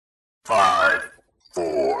5,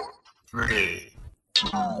 4, 3, 2,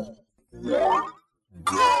 1,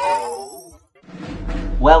 go!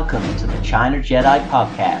 Welcome to the China Jedi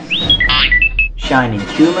podcast, shining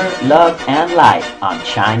humor, love, and light on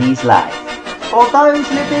Chinese life. For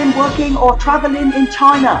those living, working, or traveling in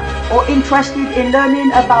China, or interested in learning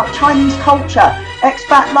about Chinese culture,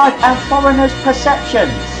 expat life, and foreigners'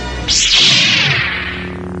 perceptions.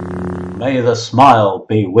 May the smile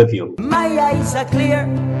be with you. My eyes are clear,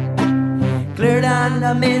 cleared on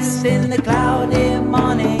the mist in the cloudy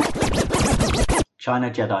morning.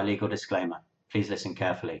 China Jedi legal disclaimer. Please listen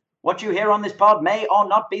carefully. What you hear on this pod may or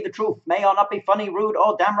not be the truth, may or not be funny, rude,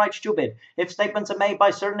 or downright stupid. If statements are made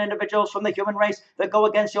by certain individuals from the human race that go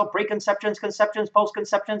against your preconceptions, conceptions,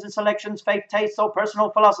 postconceptions, and selections, faith, tastes, or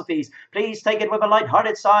personal philosophies, please take it with a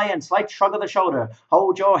light-hearted sigh and slight shrug of the shoulder.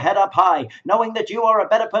 Hold your head up high, knowing that you are a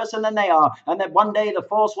better person than they are, and that one day the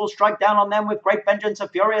Force will strike down on them with great vengeance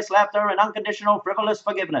of furious laughter and unconditional frivolous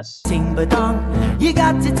forgiveness. Ting ba dong, you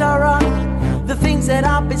got it all wrong. The things that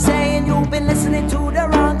I've been saying, you've been listening to the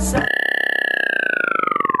wrong side.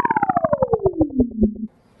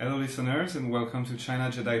 Hello listeners and welcome to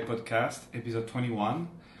China Jedi Podcast, episode 21.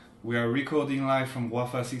 We are recording live from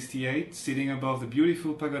Wafa 68, sitting above the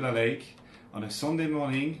beautiful Pagoda Lake on a Sunday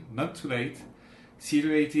morning, not too late,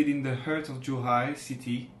 situated in the heart of Zhuhai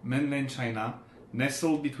City, mainland China,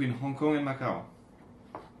 nestled between Hong Kong and Macau.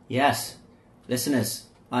 Yes, listeners,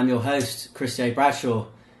 I'm your host, Chris J. Bradshaw,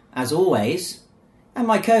 as always, and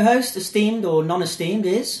my co-host, esteemed or non-esteemed,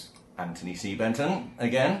 is... Anthony C. Benton,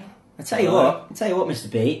 again. I tell you what, Mr.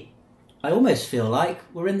 B, I almost feel like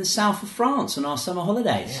we're in the south of France on our summer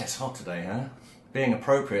holidays. Yeah, it's hot today, huh? Being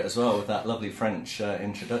appropriate as well with that lovely French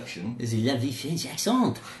introduction. There's a lovely French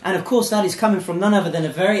accent. And of course that is coming from none other than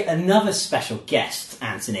another special guest,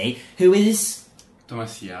 Anthony, who is...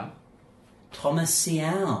 Thomas Sia. Thomas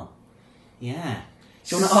Sial. Yeah.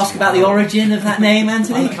 Do you want to ask about the origin of that name,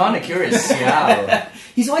 Anthony? I'm kind of curious, Sial.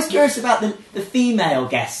 He's always curious about the female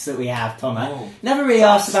guests that we have, Thomas. Never really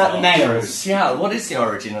asked about the males. Sial, what is the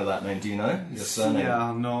origin of that name? Do you know? Your surname?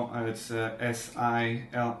 Yeah, no, it's S-I-L-L-A-R-D.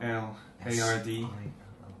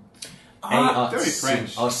 Very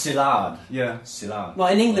French. Oh, Szilard. Yeah. Szilard. Well,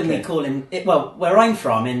 in England Okay. we call him... where I'm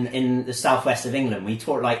from, in the southwest of England, we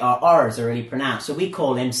talk like our R's are really pronounced, so we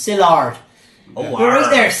call him Szilard. Oh, You're right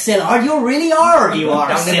there, Szilard. You're really hard, you are,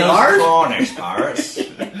 Down in Szilard. those corners, Paris.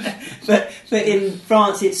 But in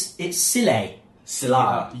France, it's Sile.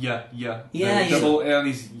 Szilard. Yeah. Yeah, The yeah. double L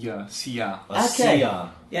is yeah, Sia. Okay.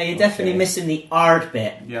 Sia. Yeah, you're definitely Okay. missing the ard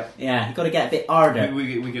bit. Yeah. Yeah, you've got to get a bit harder.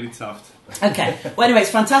 We get it soft. Okay. Well, anyway, it's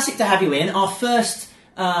fantastic to have you in. Our first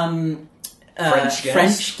French guest.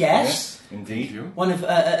 French guest. Yes, indeed. Thank you. One of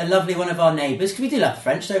a lovely one of our neighbours. Because we do love the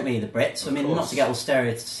French, don't we? The Brits. I mean, course. not to get all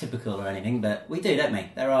stereotypical or anything, but we do, don't we?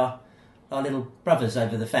 They're our little brothers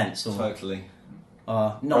over the fence, or Totally.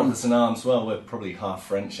 our non. Brothers in arms, well, we're probably half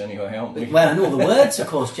French anyway, aren't we? Well, and all the words, of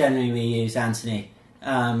course, generally we use, Anthony.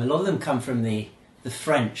 A lot of them come from the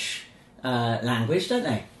French language, don't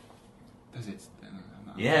they? Does it?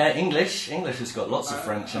 Yeah, English. English has got lots of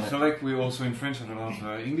French in I it. feel like we also in French have a lot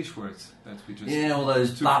of English words that we just... Yeah, all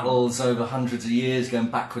those took battles over hundreds of years going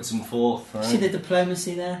backwards and forth, right? See the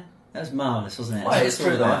diplomacy there? That was marvellous, wasn't it? Well, it's That's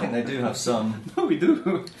what true all though, I about. think they do have some. from. No, we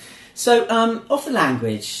do. So, off the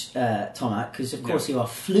language, Thomas, because of course Yeah. you are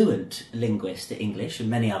fluent linguist at English and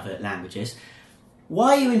many other languages.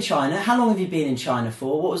 Why are you in China? How long have you been in China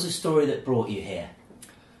for? What was the story that brought you here?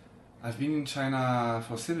 I've been in China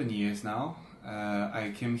for 7 years now.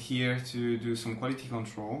 I came here to do some quality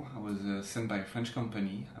control. I was sent by a French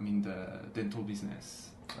company. I'm in the dental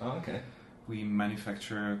business. Oh, okay. We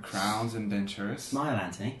manufacture crowns and dentures. Smile,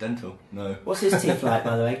 Anthony. Dental? No. What's his teeth like,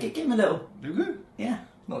 by the way? Give him a little... They're good. Yeah.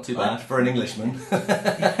 Not too bad for an Englishman.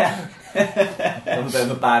 Have a bit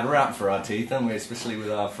of a bad rap for our teeth, don't we? Especially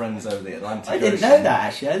with our friends over the Atlantic I didn't Ocean. know that,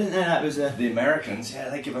 actually. I didn't know that was a... The Americans, yeah,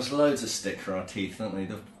 they give us loads of stick for our teeth, don't they?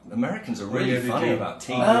 The Americans are really yeah, they funny do. about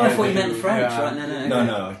teeth. Oh, I yeah, thought you they meant do, French, yeah. right? No, okay.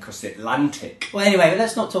 No, across the Atlantic. Well, anyway,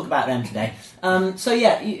 let's not talk about them today. So,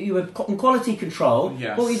 yeah, you were in quality control.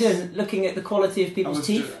 Yes. What were you doing? Looking at the quality of I people's was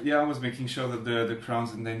teeth? I was making sure that the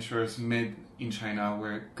crowns and dentures made in China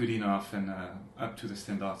were good enough and up to the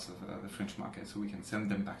standards of the French market, so we can send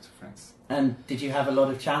them back to France. And did you have a lot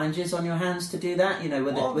of challenges on your hands to do that? You know,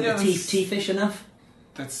 were Well, the yeah, teeth teethish enough?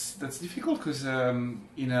 That's difficult because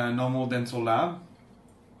in a normal dental lab,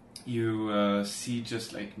 you see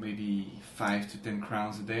just like maybe 5 to 10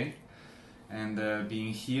 crowns a day, and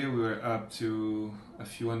being here, we were up to a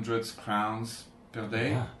few hundred crowns per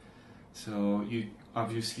day. Yeah. So you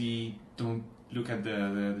obviously don't look at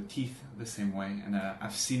the teeth the same way, and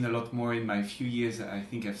I've seen a lot more in my few years. I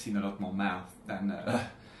think I've seen a lot more mouth than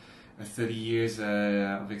 30 years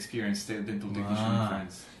of experience dental technician in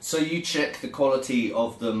France. So you check the quality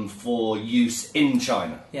of them for use in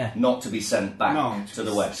China, not to be sent back to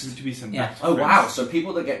the West. To be sent back. To oh France. wow! So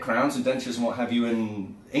people that get crowns and dentures and what have you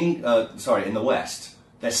in the West,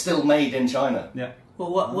 they're still made in China. Yeah. Well,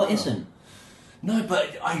 what isn't? No,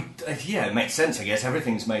 but it makes sense. I guess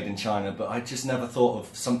everything's made in China, but I just never thought of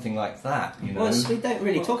something like that. You know, Well, we don't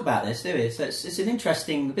really talk about this, do we? So it's an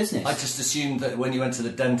interesting business. I just assumed that when you went to the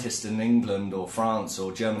dentist in England or France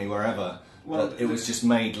or Germany, wherever, that it was just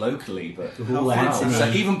made locally. But Ooh, Anthony. so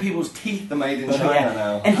even people's teeth are made in China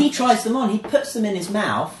now. And he tries them on. He puts them in his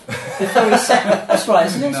mouth before he set. That's right,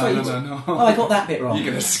 isn't it? No. Oh, I got that bit wrong. You're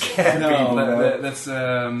going to scare people. That's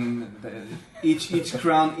each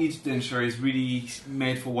crown, each denture is really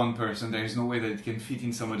made for one person. There is no way that it can fit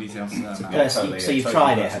in somebody else's mouth. Totally, so you've totally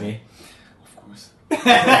tried it, personal. have you? Of course.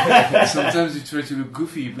 Sometimes you try to look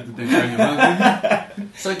goofy, you put the denture in your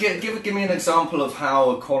mouth. So give me an example of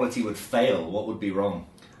how a quality would fail. What would be wrong?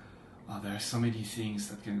 Oh, there are so many things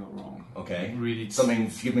that can go wrong. Okay. Really.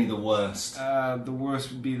 Something. Give me the worst. The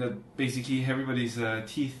worst would be that basically everybody's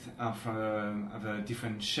teeth are of a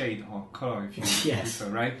different shade or color, if you prefer,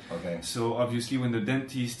 right? Okay. So obviously, when the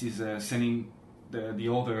dentist is sending the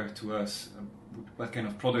order to us, what kind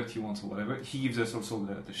of product he wants or whatever, he gives us also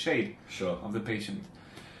the shade of the patient.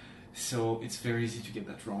 So it's very easy to get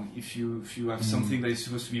that wrong. If you have something that is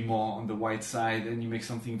supposed to be more on the white side and you make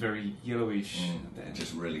something very yellowish, then it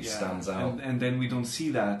just really stands out. And then we don't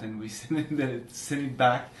see that, and we send it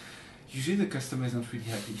back. Usually the customer is not really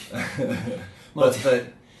happy.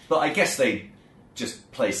 but I guess they just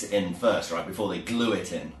place it in first, right, before they glue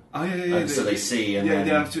it in. Oh yeah. So they see, and then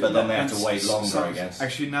they have to wait longer, I guess.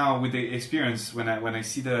 Actually, now with the experience, when I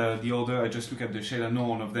see the order, I just look at the shade. I know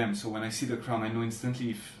all of them, so when I see the crown, I know instantly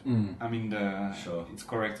if it's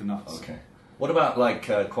correct or not. Okay. What about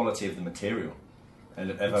quality of the material?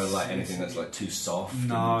 And ever anything that's too soft?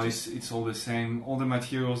 No, it's all the same. All the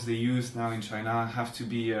materials they use now in China have to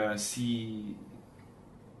be CE.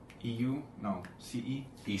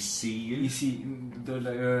 EC,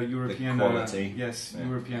 the European the quality.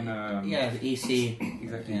 European. The EC.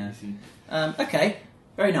 Exactly. Yeah. EC. Okay,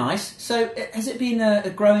 very nice. So, has it been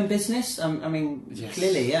a growing business? Yes.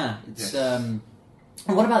 Clearly, yeah. It's. And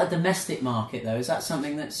what about the domestic market, though? Is that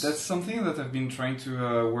something that's something that I've been trying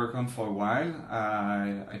to work on for a while.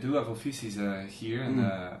 I do have offices here in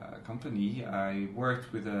a company. I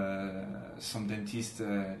worked with some dentists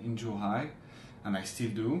in Zhuhai, and I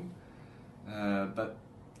still do. But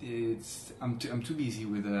I'm too busy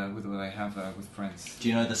with what I have with friends. Do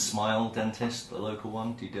you know the Smile dentist, the local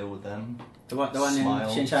one? Do you deal with them? the one in Smile.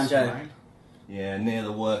 Xinjiang? Yeah, near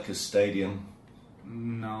the Workers' Stadium.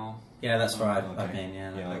 No. Yeah, that's right. Okay. I've been,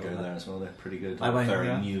 I go there as well. They're pretty good. I won't-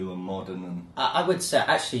 Very new and modern. And I would say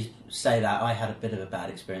that I had a bit of a bad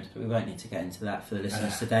experience, but we won't need to get into that for the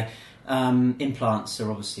listeners today. Implants are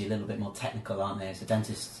obviously a little bit more technical, aren't they, as a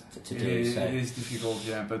dentist to do? So It is difficult,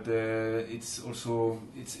 yeah, but it's also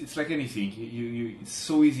it's like anything. You it's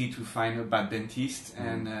so easy to find a bad dentist,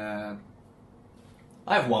 and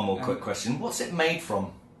I have one more quick question. What's it made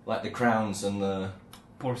from? Like the crowns and the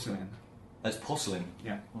porcelain. It's porcelain.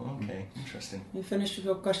 Yeah. Oh, okay, interesting. You finished with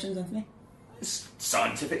your questions, Anthony? It's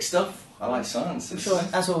scientific stuff. I like science. I'm sure,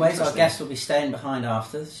 as always, our guest will be staying behind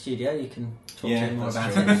after the studio. You can talk to him more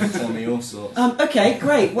about true. it. Tell me all sorts. Okay,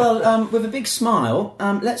 great. Well, with a big smile,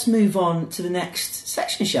 let's move on to the next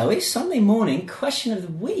section, shall we? Sunday morning question of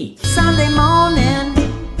the week. Sunday morning.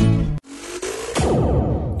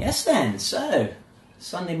 Yes, then. So,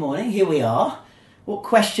 Sunday morning, here we are. What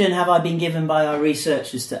question have I been given by our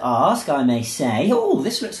researchers to ask, I may say? Oh,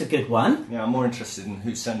 this looks a good one. Yeah, I'm more interested in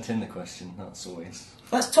who sent in the question. That's always...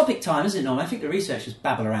 Well, that's topic time, isn't it, Norm? I think the researchers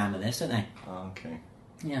babble around with this, don't they? Oh, okay.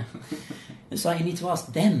 Yeah. It's like you need to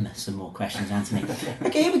ask them some more questions, Anthony.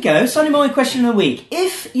 Okay, here we go. Sunday morning question of the week.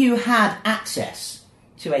 If you had access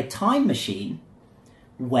to a time machine,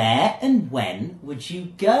 where and when would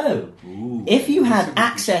you go? Ooh, if you had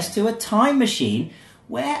access to a time machine,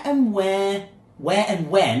 where and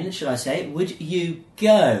when, should I say, would you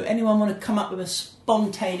go? Anyone want to come up with a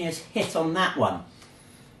spontaneous hit on that one?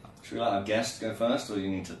 Should we let our guest go first, or you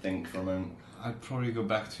need to think for a moment? I'd probably go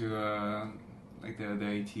back to the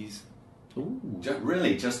 80s. Ooh.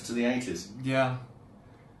 Really, just to the 80s? Yeah.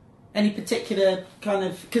 Any particular kind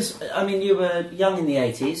of... Because, you were young in the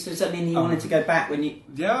 80s, so does that mean you wanted to go back when you...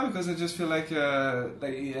 Yeah, because I just feel like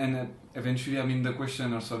eventually, the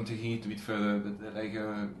question also, I'm taking it a bit further, but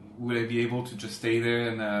would I be able to just stay there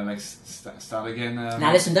and start again?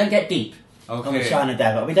 Now listen, don't get deep. on the China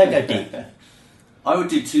demo. We don't go deep. I would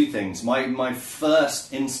do two things. My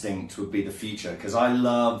first instinct would be the future, because I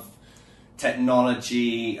love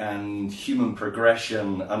technology and human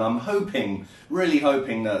progression, and I'm really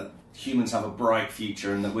hoping that humans have a bright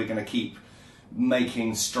future and that we're going to keep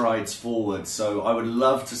making strides forward. So I would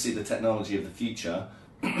love to see the technology of the future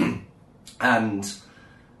and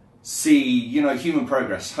see, human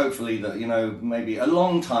progress. Hopefully that, maybe a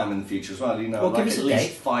long time in the future as well. Well, like give us at a least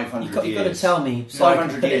date. 500 years. You've got to tell me.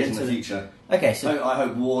 500 years in the future. Okay, so I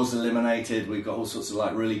hope war's eliminated. We've got all sorts of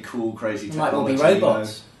like really cool, crazy might technology. all be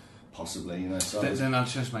robots. Possibly, So Then I'll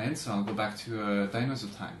change my answer. I'll go back to dinosaur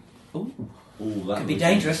time. Ooh, that could be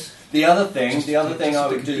dangerous. The other thing I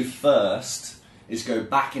would just do first is go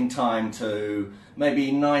back in time to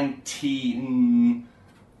maybe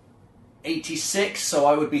 1986. So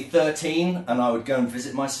I would be 13, and I would go and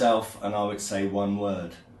visit myself, and I would say one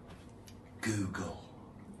word: Google.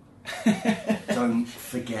 Don't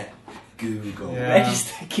forget Google. Yeah.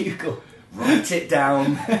 Register Google. Write it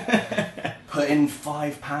down. Put in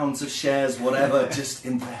 £5 of shares, whatever, just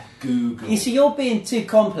in there. Google. You see, you're being too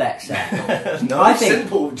complex there. No, I think-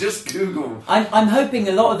 simple, just Google. I'm hoping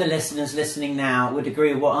a lot of the listeners listening now would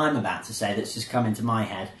agree with what I'm about to say that's just come into my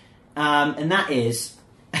head. And that is,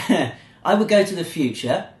 I would go to the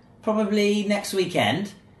future, probably next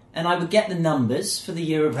weekend, and I would get the numbers for the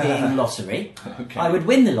European lottery. Okay. I would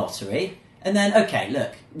win the lottery, and then, okay,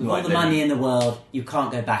 look, with all Right, the then money in the world, you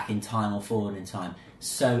can't go back in time or forward in time.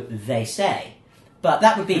 So they say. But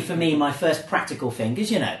that would be, for me, my first practical thing,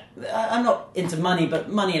 because, I'm not into money, but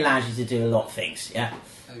money allows you to do a lot of things, yeah?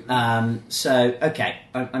 So, okay,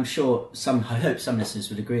 I'm sure I hope some listeners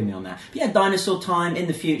would agree with me on that. But yeah, dinosaur time in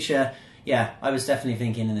the future, yeah, I was definitely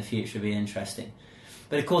thinking in the future would be interesting.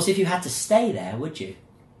 But of course, if you had to stay there, would you?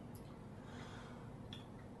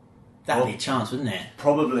 That'd be a chance, wouldn't it?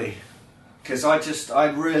 Probably. Because I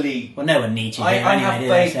really... Well, no one needs you I here anyway, have do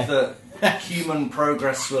they? faith So- that human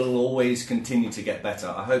progress will always continue to get better.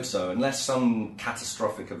 I hope so. Unless some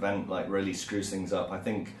catastrophic event like really screws things up, I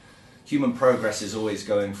think human progress is always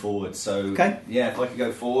going forward. So Okay. yeah, if I could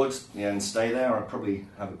go forward and stay there, I'd probably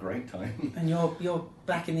have a great time. And you're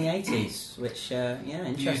back in the 80s, which,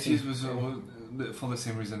 interesting. It was for the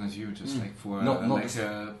same reason as you, just like for Not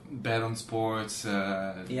bet on sports,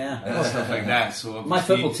 Yeah. and stuff like that. So My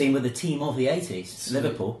obviously, football team were the team of the 80s,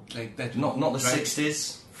 Liverpool. like that, Not the right?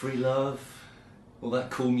 60s, free love, all that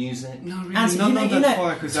cool music. No, really, Anthony, not that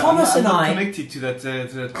far, because Thomas I'm and not I- connected to that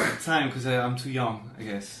time because I'm too young, I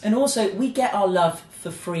guess. And also, we get our love for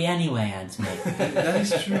free anyway, Anthony. That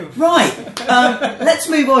is true. Right, let's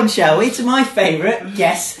move on, shall we, to my favourite,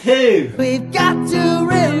 Guess Who? We've got to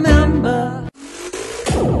remember.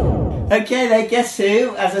 Okay, then, Guess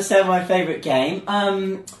Who, as I said, my favourite game.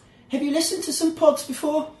 Have you listened to some pods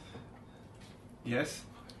before? Yes.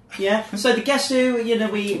 Yeah. So the Guess Who,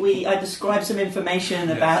 I described some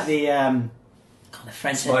information about the the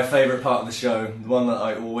French. It's my favourite part of the show, the one that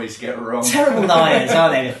I always get wrong. Terrible liars,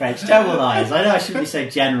 aren't they, the French? Terrible liars. I know I shouldn't be so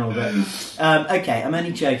general, but okay, I'm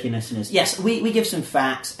only joking, listeners. Yes, we give some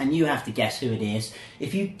facts, and you have to guess who it is.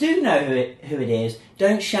 If you do know who it is,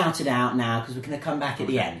 don't shout it out now, because we're going to come back at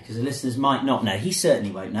the end, because the listeners might not know. He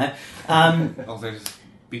certainly won't know. Oh, there's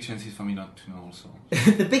big chances for me not to know also.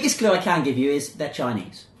 The biggest clue I can give you is they're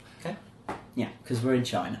Chinese. Okay? Yeah, because we're in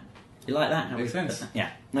China. You like that? Makes sense. Yeah.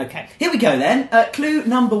 Okay. Here we go then. Clue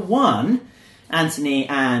number 1, Anthony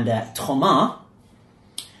and Thomas.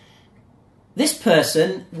 This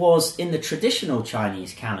person was, in the traditional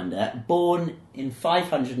Chinese calendar, born in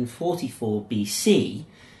 544 BC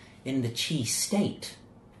in the Qi state.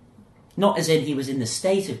 Not as in he was in the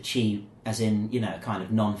state of Qi, as in, a kind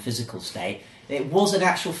of non-physical state. It was an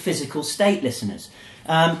actual physical state, listeners.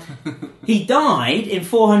 He died in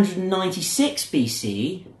 496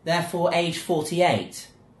 BC, therefore age 48.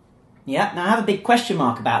 Yeah, now I have a big question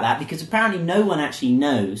mark about that, because apparently no one actually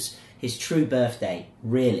knows his true birthday,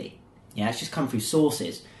 really. Yeah, it's just come through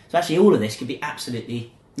sources. So actually all of this could be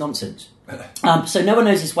absolutely nonsense. So no one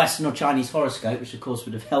knows his Western or Chinese horoscope, which of course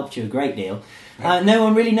would have helped you a great deal. No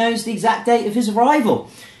one really knows the exact date of his arrival.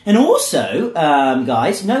 And also,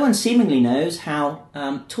 guys, no one seemingly knows how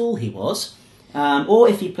tall he was, or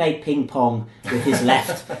if he played ping pong with his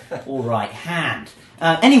left or right hand.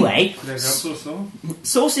 Anyway,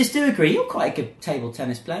 sources do agree you're quite a good table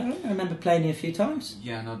tennis player. I remember playing you a few times.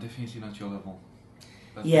 Yeah, no, definitely not your level.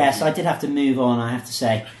 But Yes, I did have to move on, I have to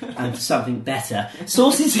say, to something better.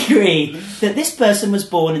 Sources agree that this person was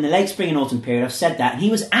born in the late spring and autumn period. I've said that. And he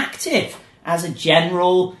was active as a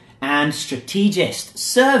general and strategist,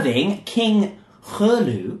 serving King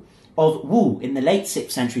Helu of Wu in the late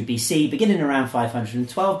 6th century BC, beginning around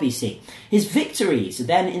 512 BC. His victories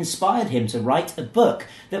then inspired him to write a book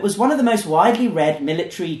that was one of the most widely read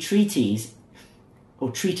military treatises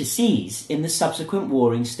in the subsequent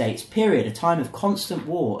warring states period, a time of constant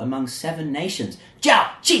war among 7 nations, Jiao,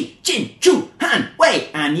 Qi, Jin, Chu, Han, Wei,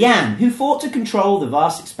 and Yan, who fought to control the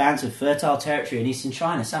vast expanse of fertile territory in eastern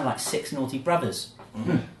China. Sound like 6 naughty brothers.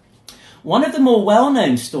 One of the more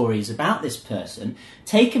well-known stories about this person,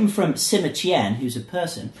 taken from Sima Qian, who's a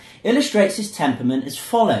person, illustrates his temperament as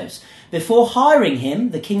follows. Before hiring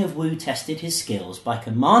him, the king of Wu tested his skills by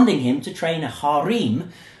commanding him to train a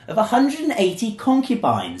harem of 180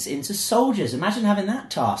 concubines into soldiers. Imagine having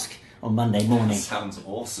that task on Monday morning. That sounds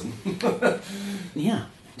awesome. Yeah.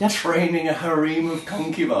 Training a harem of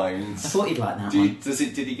concubines. I thought you'd like that one.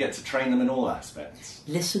 Did he get to train them in all aspects?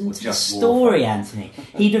 Listen Or to the just story, warfare? Anthony.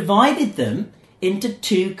 He divided them into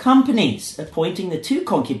 2 companies, appointing the 2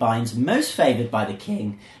 concubines most favoured by the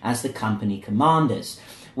king as the company commanders.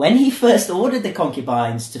 When he first ordered the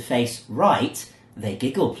concubines to face right, they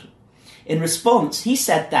giggled. In response, he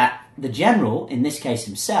said that the general, in this case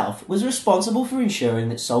himself, was responsible for ensuring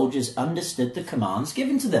that soldiers understood the commands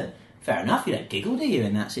given to them. Fair enough, you don't giggle, do you,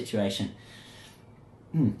 in that situation?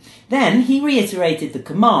 Then he reiterated the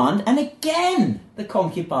command, and again the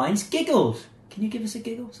concubines giggled. Can you give us a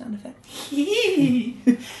giggle sound effect? He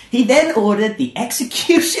then ordered the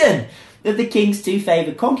execution of the king's 2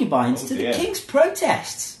 favoured concubines to the king's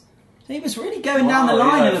protests. So he was really going down the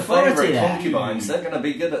line of authority favourite there. concubines, they're going to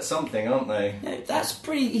be good at something, aren't they? Yeah, that's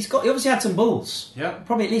pretty. He obviously had some balls. Yeah.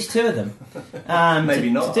 Probably at least 2 of them. Maybe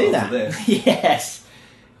not to do after that. this. Yes.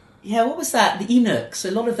 Yeah, what was that? The eunuchs.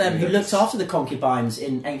 A lot of them who Eunuchs. looked after the concubines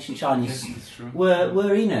in ancient Chinese Yes, that's true.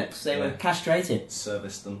 were eunuchs. They were Yeah. castrated.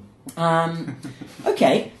 Service them.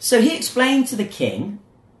 Okay, so he explained to the king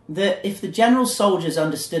that if the general soldiers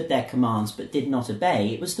understood their commands but did not obey,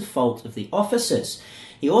 it was the fault of the officers.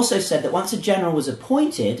 He also said that once a general was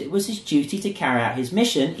appointed, it was his duty to carry out his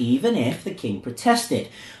mission, even if the king protested.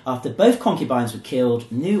 After both concubines were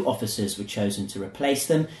killed, new officers were chosen to replace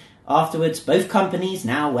them. Afterwards, both companies,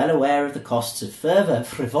 now well aware of the costs of further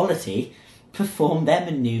frivolity, performed their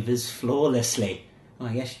manoeuvres flawlessly. Well,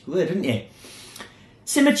 I guess you would, wouldn't you?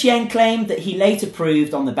 Sima Qian claimed that he later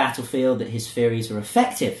proved on the battlefield that his theories were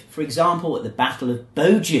effective. For example, at the Battle of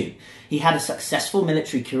Boju, he had a successful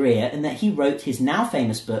military career and that he wrote his now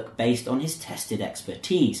famous book based on his tested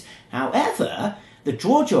expertise. However, the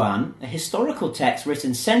Zhuojuan, a historical text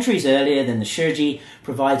written centuries earlier than the Shiji,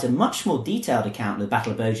 provides a much more detailed account of the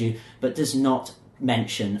Battle of Boju, but does not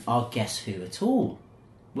mention our Guess Who at all,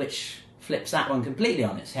 which flips that one completely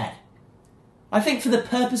on its head. I think for the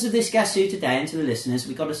purpose of this Guess Who today and to the listeners,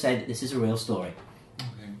 we've got to say that this is a real story.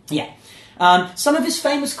 Okay. Yeah. Some of his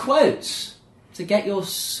famous quotes to get your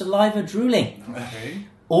saliva drooling. Okay.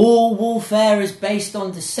 All warfare is based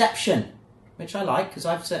on deception, which I like because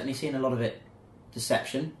I've certainly seen a lot of it.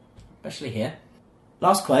 Deception, especially here.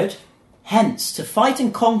 Last quote. Hence, to fight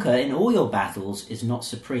and conquer in all your battles is not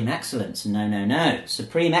supreme excellence. No, no, no.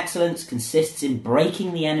 Supreme excellence consists in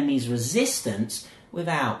breaking the enemy's resistance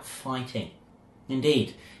without fighting.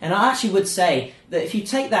 Indeed. And I actually would say that if you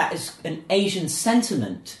take that as an Asian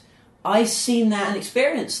sentiment, I've seen that and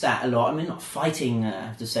experienced that a lot. I mean, not fighting, I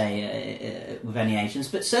have to say, with any Asians,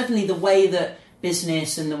 but certainly the way that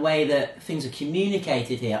business and the way that things are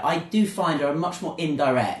communicated here, I do find are much more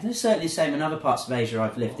indirect. It's certainly the same in other parts of Asia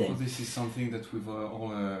I've lived in. This is something that we've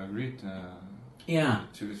all read. Yeah.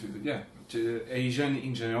 Asian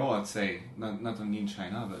in general, I'd say, not only in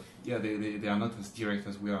China, but yeah, they are not as direct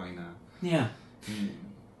as we are in. Yeah.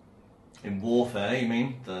 In warfare, you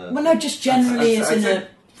mean? Well, no, just generally I'd as in say a...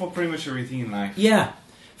 for pretty much everything in life. Yeah.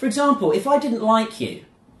 For example, if I didn't like you,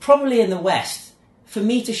 probably in the West, for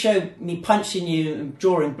me to show me punching you and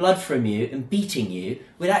drawing blood from you and beating you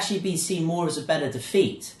would actually be seen more as a better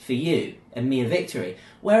defeat for you and me a victory.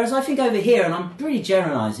 Whereas I think over here, and I'm really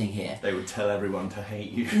generalising here... They would tell everyone to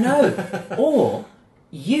hate you. No. Or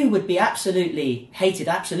you would be absolutely hated,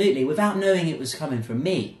 absolutely, without knowing it was coming from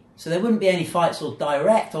me. So there wouldn't be any fights or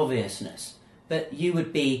direct obviousness. But you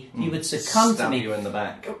would succumb to me. Stab you in the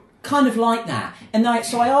back. Kind of like that. And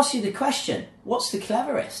so I ask you the question, what's the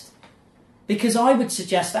cleverest? Because I would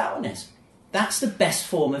suggest that one is. That's the best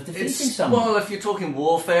form of defeating someone. Well, if you're talking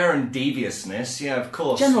warfare and deviousness, yeah, of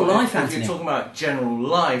course. General life, if Anthony. you're talking about general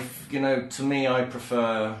life, to me, I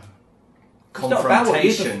prefer not about what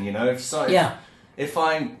you confrontation. If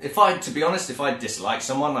I, to be honest, if I dislike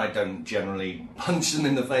someone, I don't generally punch them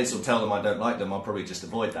in the face or tell them I don't like them. I'll probably just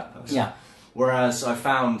avoid that person. Yeah. Whereas I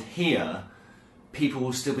found here, people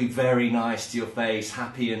will still be very nice to your face,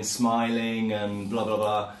 happy and smiling and blah, blah,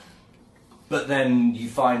 blah. but then you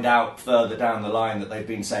find out further down the line that they've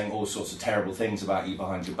been saying all sorts of terrible things about you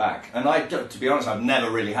behind your back. And to be honest, I've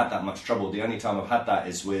never really had that much trouble. The only time I've had that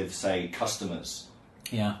is with, say, customers.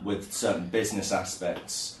 Yeah. With certain business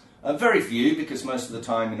aspects. Very few, because most of the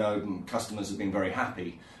time, customers have been very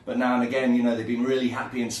happy. But now and again, they've been really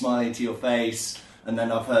happy and smiling to your face. And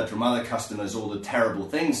then I've heard from other customers all the terrible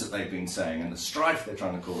things that they've been saying and the strife they're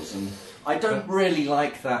trying to cause. And I don't really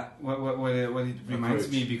like that. What it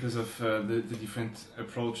reminds me, because of the different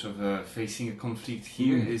approach of facing a conflict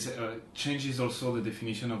here, is changes also the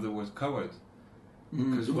definition of the word coward.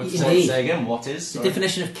 Because Say again, what is? The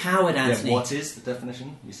definition of coward, Anthony. Yeah, what is the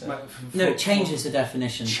definition, you said? No, it changes the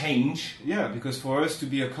definition. Change? Yeah, because for us to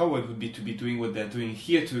be a coward would be to be doing what they're doing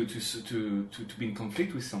here, to be in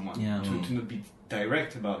conflict with someone, to not be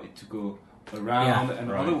direct about it, to go around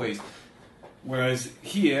and other ways. Whereas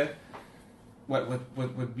here, what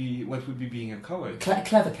would be being a coward?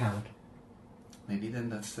 Clever coward. Maybe then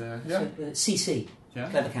that's So, CC. Yeah.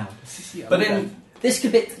 Clever coward. CC, But in... This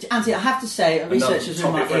could be, Anthony, I have to say, researchers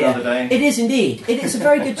in my ear. Day. It is indeed. It is a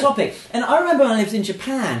very good topic. And I remember when I lived in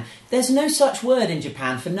Japan, there's no such word in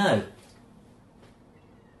Japan for no.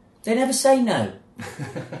 They never say no.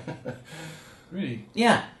 Really?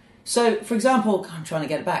 Yeah. So, for example, I'm trying to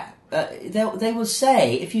get it back. They will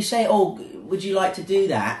say, if you say, oh, would you like to do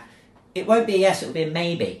that? It won't be a yes, it will be a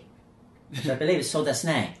maybe. Which I believe is so desu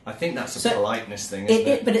ne. I think that's a politeness thing, isn't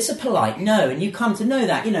it? But it's a polite no, and you come to know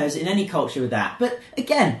that, as in any culture with that. But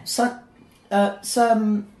again,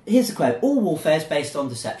 here's a quote: all warfare is based on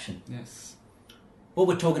deception. Yes. What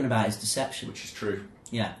we're talking about is deception. Which is true.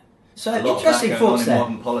 Yeah. So a lot interesting of that going thoughts on in there.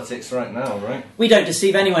 modern politics right now, right? We don't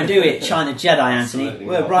deceive anyone, do we, at China Jedi, Anthony? Absolutely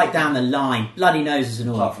We're not. right down the line. Bloody noses and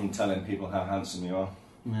all. Apart from telling people how handsome you are.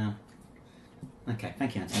 Well, okay,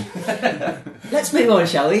 thank you, Anthony. Let's move on,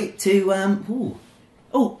 shall we, to...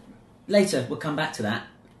 later, we'll come back to that.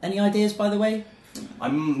 Any ideas, by the way?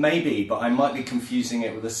 Maybe, but I might be confusing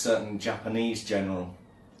it with a certain Japanese general.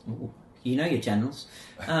 Ooh, you know your generals.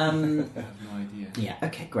 I have no idea. Yeah,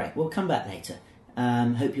 okay, great. We'll come back later.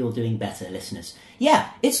 Hope you're doing better, listeners.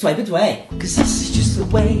 Yeah, it's Dway Dway. Cause this is just the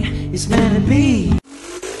way it's meant to be.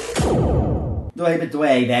 Dway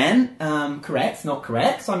Dway, then. Correct, not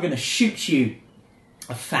correct. So I'm going to shoot you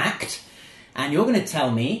a fact, and you're going to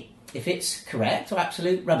tell me if it's correct or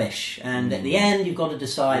absolute rubbish. And at the end, you've got to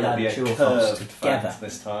decide either true or false together. Fact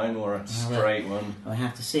this time, or a straight one? I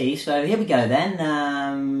have to see. So here we go then.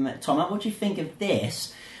 Tom, what do you think of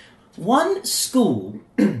this? One school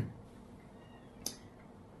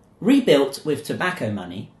rebuilt with tobacco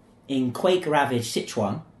money in quake-ravaged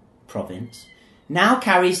Sichuan province now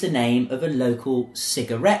carries the name of a local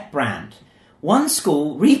cigarette brand. One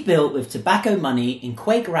school rebuilt with tobacco money in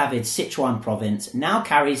quake-ravaged Sichuan province now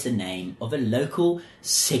carries the name of a local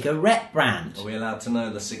cigarette brand. Are we allowed to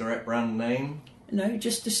know the cigarette brand name? No,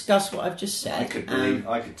 just discuss what I've just said.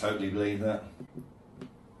 I could totally believe that.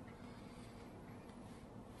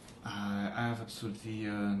 I have absolutely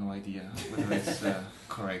no idea whether it's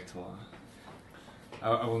correct or...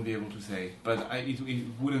 I won't be able to say, but it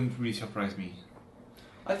wouldn't really surprise me.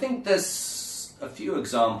 I think there's a few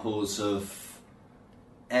examples of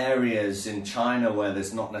areas in China where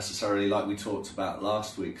there's not necessarily, like we talked about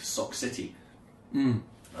last week, Sock City,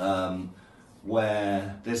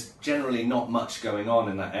 where there's generally not much going on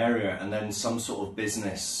in that area, and then some sort of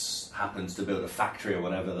business happens to build a factory or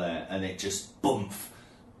whatever there, and it just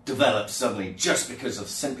develops suddenly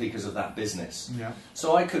simply because of that business. Yeah.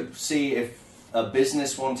 So I could see if a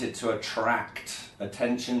business wanted to attract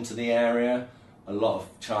attention to the area. A lot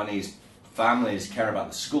of Chinese families care about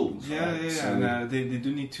the schools. Yeah, right? yeah, So and they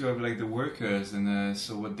do need to have like the workers, and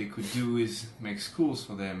so what they could do is make schools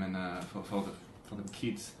for them and for the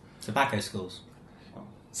kids. Tobacco schools.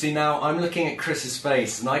 see, now I'm looking at Chris's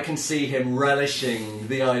face and I can see him relishing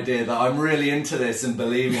the idea that I'm really into this and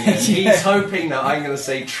believing it. Yeah. He's hoping that I'm going to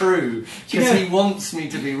say true because he wants me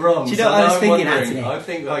to be wrong. Do you know what I was thinking, Anthony? I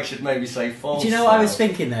think I should maybe say false. Do you know what I was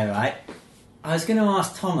thinking though, right? I was going to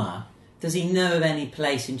ask Thomas, does he know of any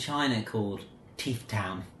place in China called Teeth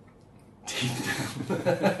Town?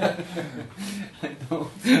 I don't.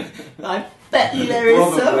 I bet you there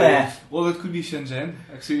is somewhere. Well, it could be Shenzhen,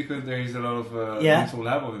 actually, because there is a lot of Yeah. dental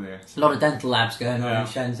lab over there. A lot of dental labs going on Yeah. in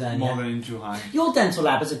Shenzhen. More Yeah. than in Zhuhai. Your dental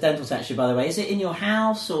lab as a dental technician, by the way, is it in your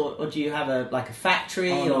house or do you have a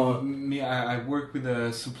factory or? Me, I work with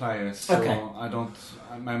a supplier, so Okay. I don't.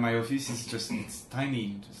 My office is just it's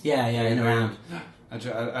tiny. Just Yeah, in around. I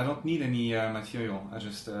don't need any material. I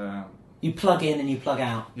just You plug in and you plug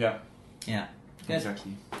out. yeah. Yeah, good.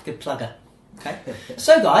 Exactly. Good plugger. Okay.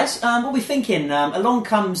 So, guys, what we're thinking, along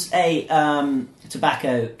comes a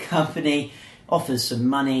tobacco company, offers some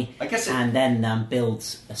money, I guess and then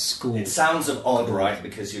builds a school. It sounds odd, right?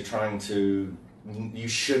 Because you're trying to... You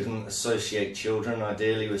shouldn't associate children,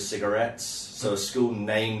 ideally, with cigarettes. So a school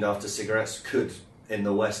named after cigarettes could, in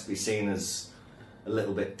the West, be seen as a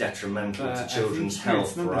little bit detrimental to children's health,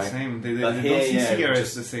 it's not right? the same. They But don't here, see yeah, cigarettes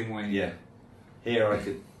just- the same way. Yeah. Here I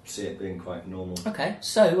could see it being quite normal. Okay,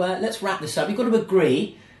 so let's wrap this up. You've got to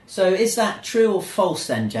agree. So is that true or false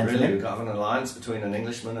then, gentlemen? Really, we've got to have an alliance between an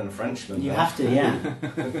Englishman and a Frenchman. You then. have to,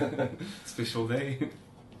 yeah. Special day.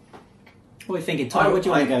 What are you thinking, Tom? Where do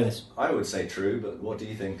you want to go with this? I would say true, but what do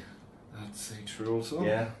you think? I'd say true also.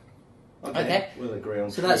 Yeah. Okay. We'll agree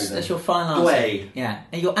on So true that's then. your final answer. Dway. Yeah,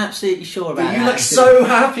 and you're absolutely sure about But that. you look so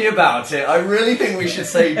happy about it. I really think we should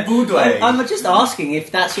say Boudoué. I'm just asking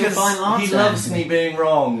if that's your final answer. He loves me being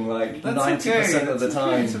wrong, like That's 90% of the That's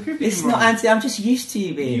time. It's okay being It's wrong. not anti. I'm just used to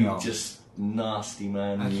you being You wrong. just nasty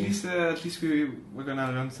man. At you. least we're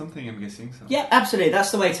gonna learn something. I'm guessing. So. Yeah, absolutely.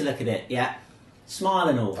 That's the way to look at it. Yeah, smile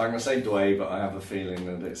and all. I'm going to say Dway, but I have a feeling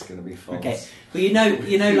that it's going to be false. Okay, well, you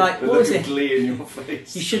know, like The what was look of it? glee in your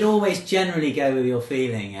face. You should always generally go with your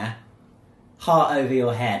feeling. Yeah, heart over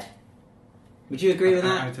your head. Would you agree with I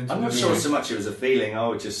that? tend to I'm not agree. sure so much it was a feeling. It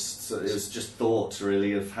was just thoughts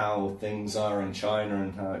really of how things are in China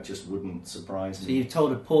and how it just wouldn't surprise So me. you've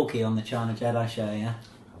told a porky on the China Jedi show, yeah?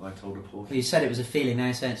 Have I told a porky? Well, you said it was a feeling. Now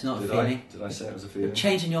you're saying it's not a Did feeling. I? Did I say it was a feeling? You're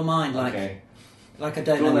changing your mind, like Okay. I don't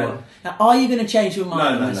Go on know then. what. Now, are you going to change your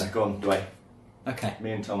mind? No, on this? Go on, Dway. Okay.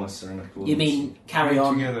 Me and Thomas are in accordance. You mean carry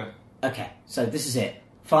on? Together. Okay, so this is it.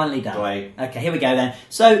 Finally done. Dway. Okay, here we go then.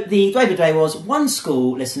 So the Dway Day was one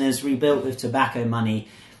school, listeners, rebuilt with tobacco money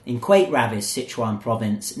in Quate Ravis, Sichuan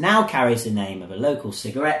province, now carries the name of a local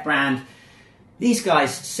cigarette brand. These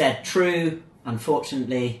guys said true,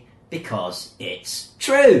 unfortunately, because it's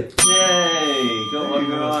true. Yay! Got one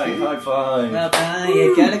right. High five. Well, there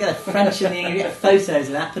you go. Look at the French in the you get photos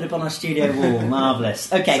of that, put up on our studio wall.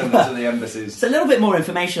 Marvellous. Okay, Send it well, to the embassies. so a little bit more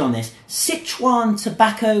information on this. Sichuan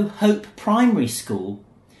Tobacco Hope Primary School.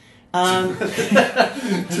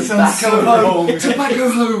 Tobacco home. Tobacco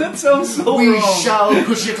home. That sounds so We wrong. shall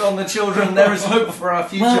push it on the children. There is hope for our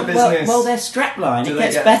future business. Well, their strapline, Do it they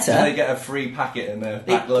gets get, better. Do they get a free packet in their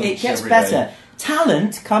packed lunch It gets every better. day?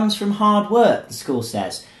 Talent comes from hard work, the school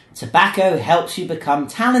says. Tobacco helps you become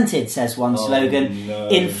talented, says one slogan, no.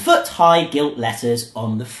 in foot-high gilt letters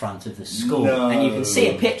on the front of the school. No. And you can see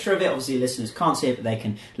a picture of it. Obviously, listeners can't see it, but they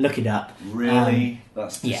can look it up. Really?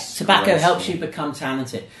 That's Yeah, disgraceful. tobacco helps you become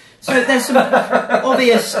talented. So there's some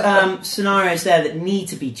obvious scenarios there that need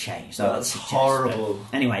to be changed. I would That's suggest. horrible.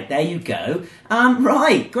 But anyway, there you go.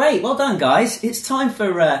 Right, great. Well done, guys. It's time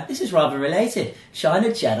for, this is rather related, China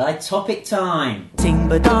Jedi topic time. Ting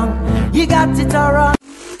ba dong, you got it all wrong.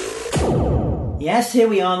 Yes, here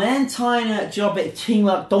we are then. China Jobbit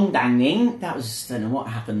Teamwork Dong Dang Ning. That was, don't know what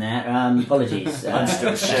happened there. Apologies. I'm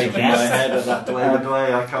still shaking my guest. head at that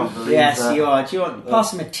way. I can't believe Yes, that. you are. Do you want,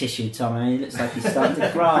 pass him a tissue, Tom? I mean, it looks like he's starting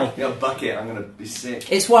to cry. You got a bucket, I'm going to be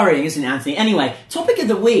sick. It's worrying, isn't it, Anthony? Anyway, topic of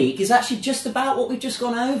the week is actually just about what we've just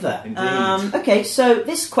gone over. Indeed. Okay, so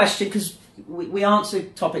this question, because we answer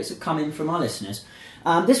topics that come in from our listeners.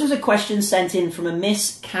 This was a question sent in from a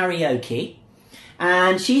Miss Karaoke,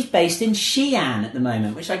 and she's based in Xi'an at the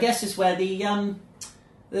moment, which I guess is where the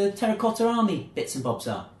Terracotta Army bits and bobs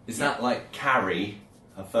are. Is that like Carrie?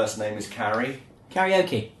 Her first name is Carrie,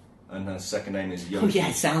 Karaoke. and her second name is Yoki. Oh yeah,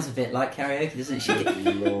 it sounds a bit like karaoke, doesn't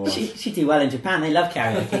it? Lord. She do well in Japan. They love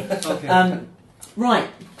karaoke. Okay. Right,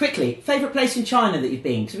 quickly, favourite place in China that you've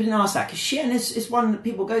been? Because we didn't ask that. Because Xi'an is one that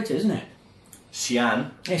people go to, isn't it?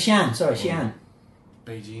 Xi'an. Yeah, Xi'an. Sorry, Xi'an.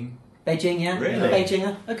 Beijing. Beijing, yeah. Really?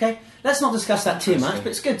 Beijing. Okay. Let's not discuss that too much, but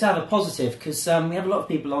it's good to have a positive because we have a lot of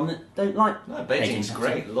people on that don't like. No, Beijing's Beijing,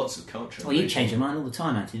 great. Lots of culture. Well, you change your mind all the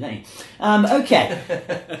time, Anthony, don't you?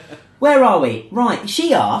 Okay. Where are we? Right.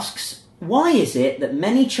 She asks, why is it that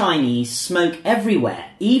many Chinese smoke everywhere,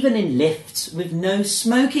 even in lifts with no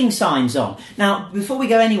smoking signs on? Now, before we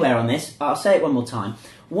go anywhere on this, I'll say it one more time.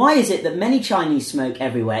 Why is it that many Chinese smoke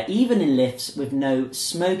everywhere, even in lifts with no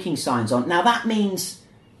smoking signs on? Now, that means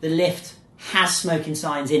the lift has smoking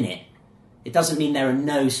signs in it. It doesn't mean there are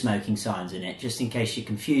no smoking signs in it, just in case you're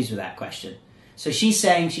confused with that question. So she's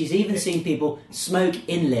saying she's even seen people smoke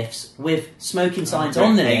in lifts with smoking signs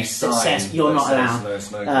on the lift that says you're not allowed no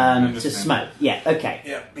smoking. to smoke. Yeah, okay.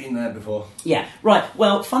 Yeah, been there before. Yeah, right.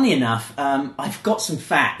 Well, funny enough, I've got some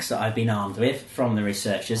facts that I've been armed with from the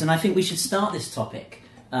researchers, and I think we should start this topic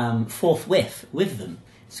forthwith with them.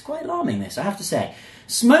 It's quite alarming, this, I have to say.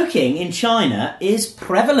 Smoking in China is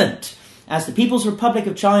prevalent. as the People's Republic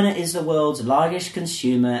of China is the world's largest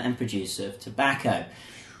consumer and producer of tobacco.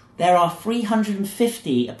 There are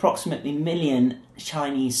 350 approximately million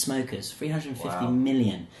Chinese smokers. 350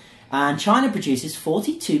 million. And China produces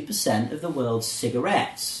 42% of the world's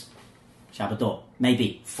cigarettes. Shabador,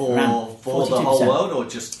 maybe. For around the 42%. whole world, or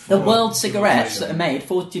just for The world's cigarettes that are made,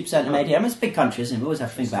 42% are made here. I mean, it's a big country, isn't it? We always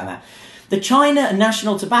have to think about that. The China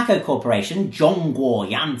National Tobacco Corporation, Zhongguo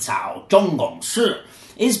Yanzhao Zhonggongshi,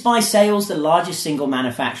 is by sales the largest single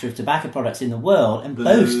manufacturer of tobacco products in the world and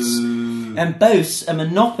boasts a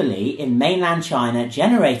monopoly in mainland China,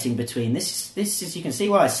 generating between this as you can see,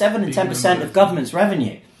 7 and 10% of government's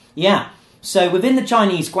revenue. Yeah. So within the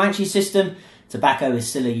Chinese Guanxi system, tobacco is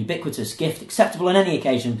still a ubiquitous gift, acceptable on any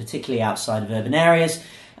occasion, particularly outside of urban areas.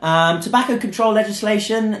 Tobacco control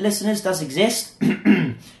legislation, listeners, does exist,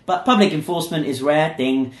 but public enforcement is rare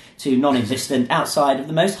thing to non-existent outside of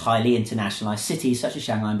the most highly internationalised cities such as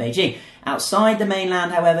Shanghai and Beijing. Outside the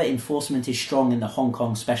mainland, however, enforcement is strong in the Hong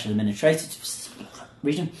Kong Special Administrative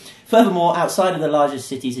Region. Furthermore, outside of the largest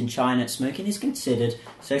cities in China, smoking is considered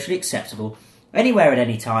socially acceptable anywhere at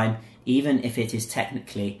any time, even if it is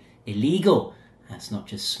technically illegal. That's not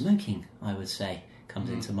just smoking, I would say, comes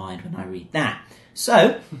into mind when I read that.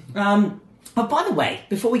 So, but by the way,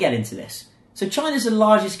 before we get into this, so China's the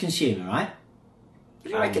largest consumer, right? What do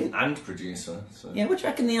you reckon? And producer. So. Yeah, what do you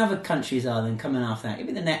reckon the other countries are then coming after that? Give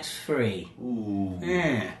me the next three. Ooh.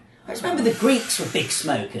 Yeah. I just remember the Greeks were big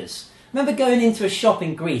smokers. I remember going into a shop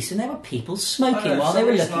in Greece and there were people smoking while they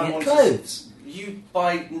were looking at clothes. You,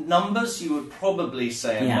 by numbers, you would probably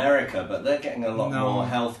say America, but they're getting a lot more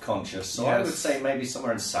health conscious. So I would say maybe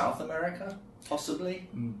somewhere in South America, possibly.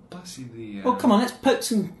 Possibly, yeah. Well, come on, let's poke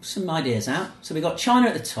some ideas out. So we've got China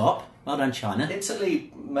at the top. Well done, China.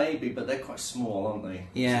 Italy, maybe, but they're quite small, aren't they?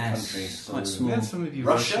 Yeah, quite small. Yeah, so maybe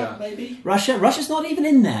Russia, maybe? Russia's not even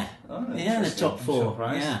in there. Oh, yeah, in the top 4.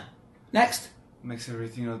 Surprised. Yeah. Next. Makes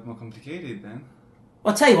everything a lot more complicated then.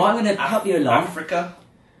 Well, I'll tell you what, I'm going to help you along. Africa?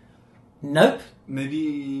 Nope.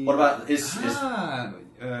 Maybe... What about...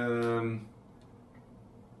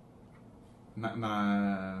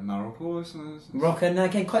 Morocco or something? Morocco, no,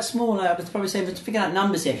 again, quite small. I was probably saying, figuring out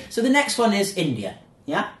numbers here. So the next one is India.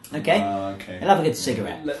 Yeah? Okay? Okay. I'll have a good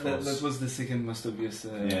cigarette. That was the second most obvious...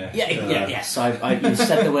 Yes, you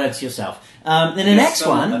said the words yourself. Then the next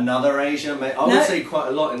one... Another Asia? I would say quite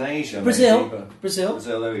a lot in Asia. Brazil. Maybe, Brazil,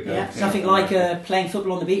 there we go. Yeah, something like playing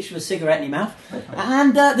football on the beach with a cigarette in your mouth.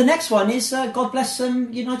 And the next one is, God bless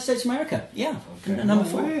United States of America. Yeah, number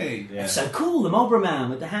 4. Way. Yeah. So cool, the Marlboro Man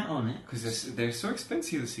with the hat on it. Because they're so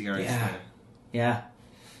expensive, the cigarettes there. Yeah.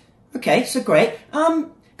 Okay, so great.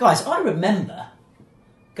 Guys, I remember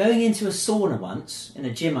going into a sauna once in a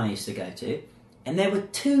gym I used to go to, and there were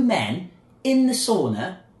 2 men in the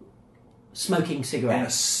sauna smoking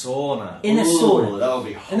cigarettes. In a sauna. That would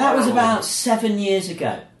be horrible. And that was about 7 years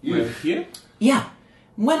ago. Here? Yeah.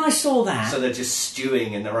 When I saw that... So they're just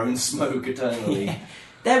stewing in their own smoke eternally. Yeah,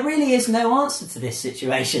 there really is no answer to this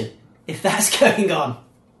situation, if that's going on.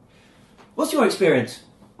 What's your experience?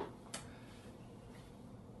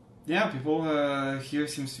 Yeah, people here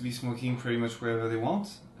seems to be smoking pretty much wherever they want,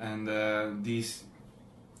 and these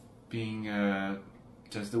being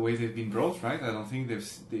just the way they've been brought, right? I don't think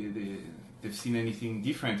they've seen anything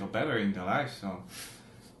different or better in their life. So,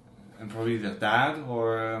 and probably their dad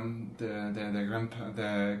or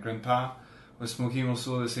their grandpa was smoking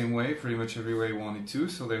also the same way, pretty much everywhere he wanted to.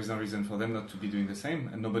 So there's no reason for them not to be doing the same,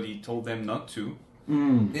 and nobody told them not to.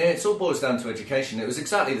 Yeah, it all boils down to education. It was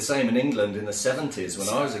exactly the same in England in the 70s when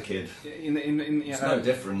I was a kid. It's no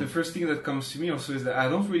different. The first thing that comes to me also is that I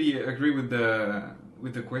don't really agree with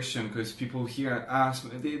the question, because people here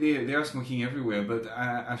they are smoking everywhere, but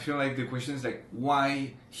I feel like the question is like,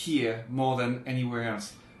 why here more than anywhere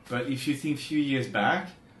else? But if you think a few years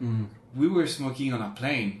back, we were smoking on a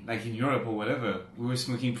plane, like in Europe or whatever. We were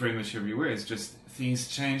smoking pretty much everywhere. It's just things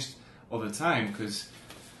changed all the time, because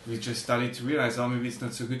we just started to realize, maybe it's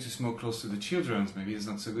not so good to smoke close to the children. Maybe it's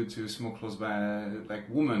not so good to smoke close by like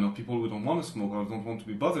women or people who don't want to smoke or don't want to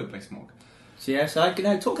be bothered by smoke. So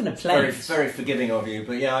talking to planes. Very forgiving of you,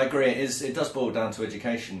 but yeah, I agree. It does boil down to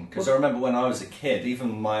education. Because I remember when I was a kid,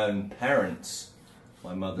 even my own parents,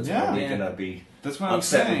 my mother's probably going to be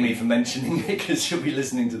upset with me for mentioning it because she'll be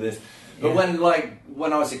listening to this. But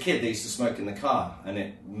when I was a kid, they used to smoke in the car, and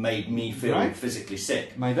it made me feel physically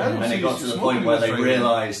sick. My dad and it got to the point where they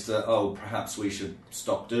realised that, perhaps we should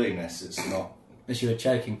stop doing this. It's not. As you were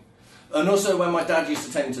choking. And also when my dad used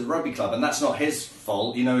to take me to the rugby club, and that's not his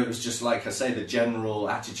fault, it was just like I say, the general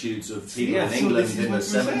attitudes of people in England in the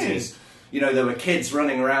 70s. there were kids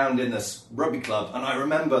running around in this rugby club, and I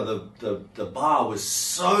remember the bar was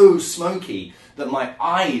so smoky that my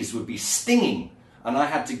eyes would be stinging, and I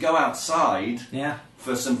had to go outside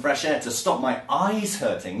for some fresh air to stop my eyes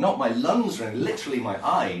hurting, not my lungs hurting, literally my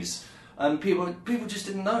eyes. And people just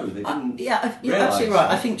didn't know. They didn't. You're absolutely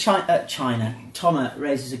right. I think China. Thomas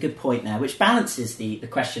raises a good point there, which balances the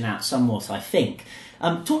question out somewhat. I think.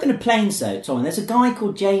 Talking of planes, though, Tom, there's a guy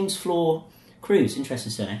called James Floor Cruz,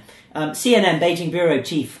 interesting surname, CNN Beijing bureau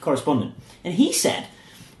chief correspondent, and he said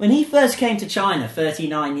when he first came to China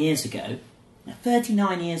 39 years ago, That's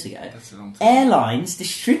a long time. airlines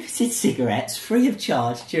distributed cigarettes free of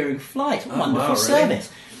charge during flight. What a wonderful service.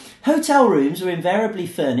 Really? Hotel rooms were invariably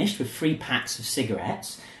furnished with free packs of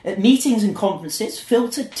cigarettes. At meetings and conferences,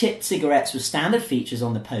 filtered tipped cigarettes were standard features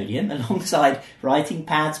on the podium alongside writing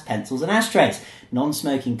pads, pencils and ashtrays.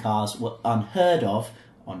 Non-smoking cars were unheard of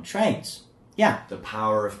on trains. Yeah. The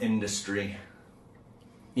power of industry.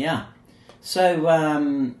 Yeah.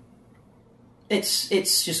 So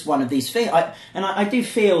it's just one of these things. I do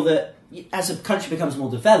feel that as a country becomes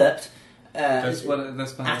more developed, that's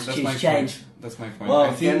my change. Point. That's my point. Well,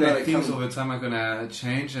 I think that things over time are going to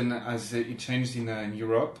change, and as it changed in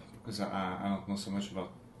Europe, because I don't know so much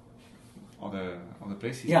about other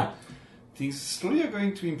places. Yeah. Things slowly are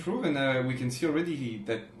going to improve, and we can see already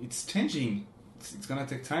that it's changing. It's going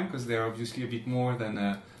to take time because they're obviously a bit more than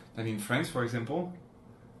in France, for example.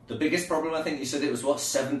 The biggest problem, I think you said it was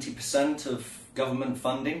 70% of government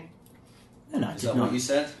funding. No, Is that what you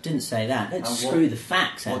said? Didn't say that. Let's screw the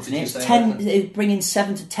facts, what Anthony. did you It's say 10. It bring in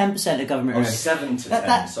 7 to 10% of government revenue. 7 to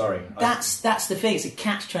 10. Sorry. That's the thing. It's a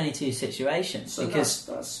catch-22 situation So because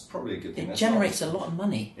that's probably a good thing. it generates a lot of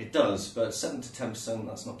money. It does, but 7 to 10%,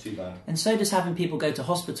 that's not too bad. And so does having people go to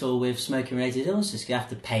hospital with smoking-related illnesses. You have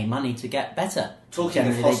to pay money to get better. Talking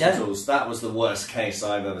of Generally, they don't. hospitals, that was the worst case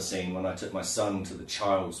I've ever seen. When I took my son to the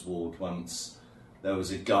child's ward once, there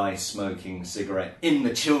was a guy smoking a cigarette in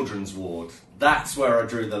the children's ward. That's where I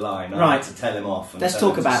drew the line. I had to tell him off. Let's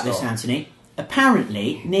talk about this, Anthony.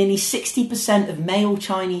 Apparently, nearly 60% of male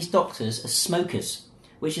Chinese doctors are smokers,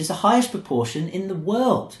 which is the highest proportion in the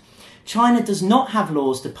world. China does not have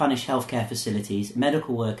laws to punish healthcare facilities,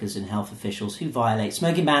 medical workers and health officials who violate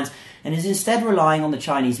smoking bans, and is instead relying on the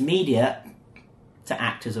Chinese media to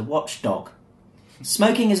act as a watchdog.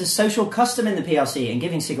 Smoking is a social custom in the PRC, and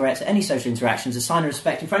giving cigarettes at any social interaction is a sign of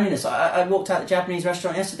respect and friendliness. I walked out the Japanese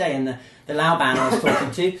restaurant yesterday, and the Laoban I was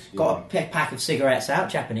talking to got a pack of cigarettes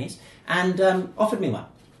out, Japanese, and offered me one.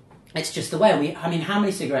 It's just the way. How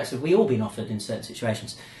many cigarettes have we all been offered in certain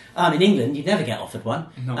situations? In England, you'd never get offered one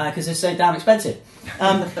because they're so damn expensive.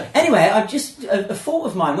 Anyway, I've just a thought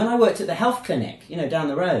of mine when I worked at the health clinic, down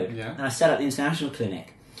the road, and I set up the international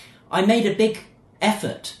clinic. I made a big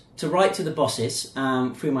effort to write to the bosses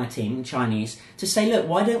through my team in Chinese to say, look,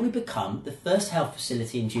 why don't we become the first health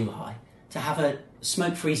facility in Zhuhai to have a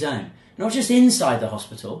smoke-free zone? Not just inside the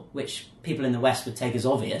hospital, which people in the West would take as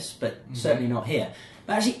obvious, but certainly not here,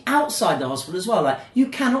 but actually outside the hospital as well. Like, you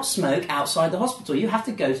cannot smoke outside the hospital. You have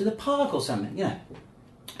to go to the park or something,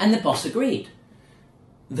 And the boss agreed.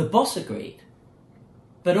 But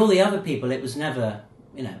all the other people, it was never,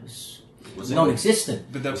 it was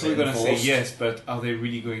non-existent. But they're probably going to say yes, but are they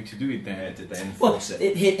really going to do it then? Yeah, did they enforce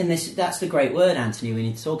it? That's the great word, Anthony, we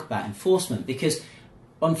need to talk about, enforcement, because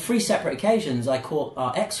on 3 separate occasions I caught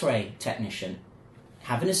our X-ray technician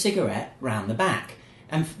having a cigarette round the back.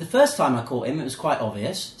 And the first time I caught him, it was quite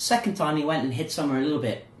obvious. Second time he went and hid somewhere a little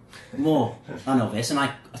bit more unobvious, and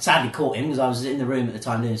I sadly caught him because I was in the room at the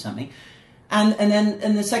time doing something. And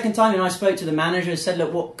then the second time, I spoke to the manager and said,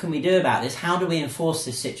 look, what can we do about this? How do we enforce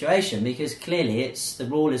this situation? Because clearly the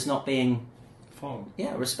rule is not being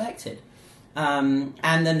respected. And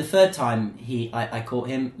then the third time I caught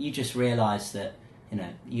him, you just realise that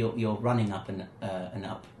you're running up an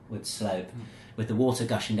upward slope with the water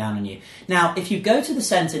gushing down on you. Now, if you go to the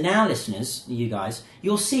centre now, listeners, you guys,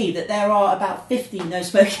 you'll see that there are about 50 no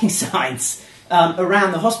smoking signs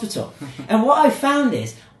around the hospital. And what I found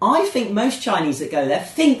is, I think most Chinese that go there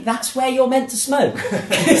think that's where you're meant to smoke.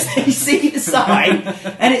 Because they see the sign,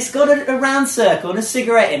 and it's got a round circle and a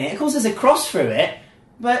cigarette in it. Of course, there's a cross through it,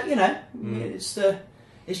 but,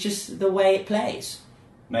 it's just the way it plays.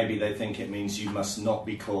 Maybe they think it means you must not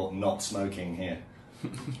be caught not smoking here.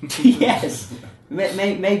 Yes.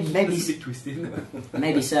 Maybe That's a bit twisted.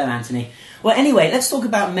 Maybe so, Anthony. Well, anyway, let's talk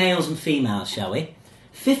about males and females, shall we?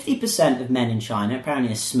 50% of men in China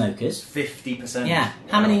apparently are smokers. 50%? Yeah.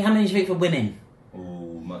 How many do you think for women? Oh,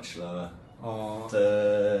 much lower. Oh.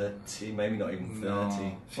 30, maybe not even 30.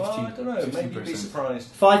 No, 15, well, I don't know, maybe you'd be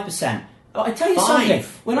surprised. 5%. Oh, I tell you 5. something.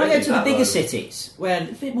 When I Really, go to the that bigger low? cities, where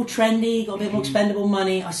it's a bit more trendy, got a bit more expendable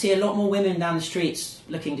money, I see a lot more women down the streets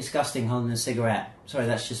looking disgusting holding a cigarette. Sorry,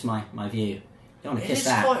 that's just my view. Don't want to kiss It's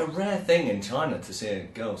that. quite a rare thing in China to see a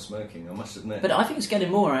girl smoking, I must admit. But I think it's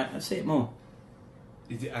getting more. I see it more.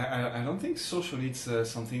 I don't think socially it's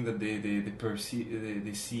something that they perceive,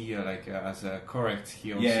 they see as correct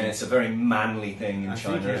here. yeah, Also. it's a very manly thing in I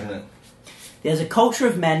China, think, yeah. isn't it? There's a culture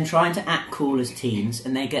of men trying to act cool as teens,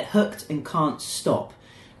 and they get hooked and can't stop.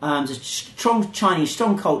 There's a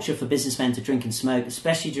strong culture for businessmen to drink and smoke,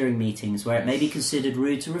 especially during meetings where it may be considered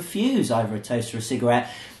rude to refuse either a toast or a cigarette.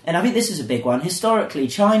 And I think this is a big one. Historically,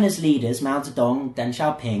 China's leaders, Mao Zedong, Deng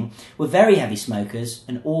Xiaoping, were very heavy smokers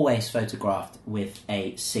and always photographed with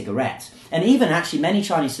a cigarette. And even actually many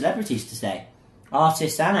Chinese celebrities today,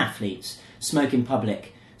 artists and athletes, smoke in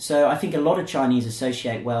public. So I think a lot of Chinese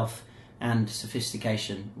associate wealth and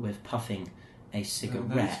sophistication with puffing a cigarette.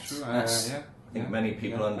 That's true. That's- I think many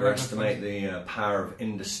people underestimate the power of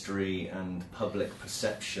industry and public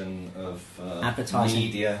perception of Advertising.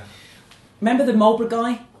 media. Remember the Marlboro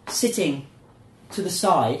guy sitting to the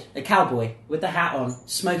side, a cowboy with the hat on,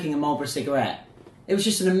 smoking a Marlboro cigarette? It was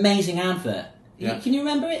just an amazing advert. Yeah. Can you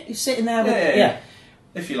remember it? He's sitting there with... Yeah.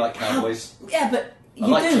 If you like cowboys. Yeah, but I you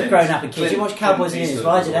like do Clint. growing up as kids. Clint- You watch Cowboys Clint and Indians. Eastwood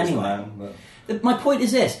Well, I was did always anyway. the man, but- My point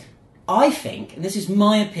is this. I think, and this is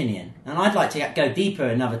my opinion, and I'd like to go deeper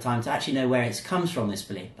another time to actually know where it comes from, this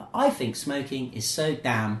belief, but I think smoking is so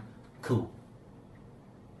damn cool.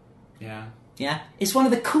 Yeah. Yeah? It's one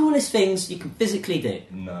of the coolest things you can physically do.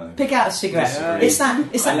 No. Pick out a cigarette. Disagree. It's that...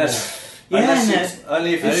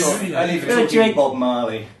 Only if you're Gonna talking drink- Bob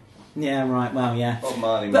Marley. Yeah, right, well, yeah. Bob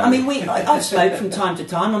Marley. But I man. mean, I've smoked from time to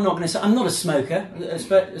time. I'm not going to say I'm not a smoker,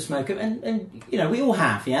 and you know we all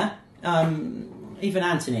have, yeah. Even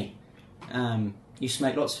Anthony, you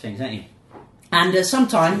smoke lots of things, don't you? And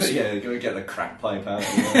sometimes, yeah, go get the crack pipe out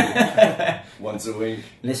once a week.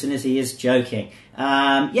 listeners, he is joking.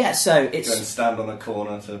 Yeah, so Go and stand on a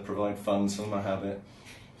corner to provide funds for my habit.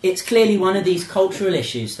 it's clearly one of these cultural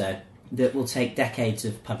issues, though, that will take decades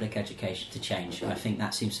of public education to change. I think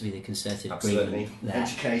that seems to be the concerted Absolutely. agreement there.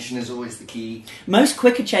 Education is always the key. Most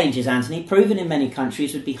quicker changes, Anthony, proven in many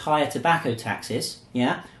countries, would be higher tobacco taxes,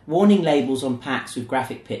 yeah, warning labels on packs with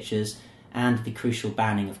graphic pictures, and the crucial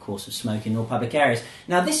banning, of course, of smoking in all public areas.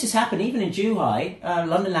 Now, this has happened even in Zhuhai.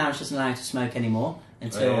 London Lounge doesn't allow you to smoke anymore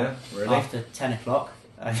until Really? after 10 o'clock.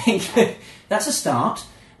 I think that's a start.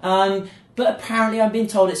 But apparently I've been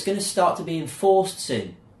told it's going to start to be enforced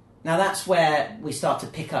soon. Now, that's where we start to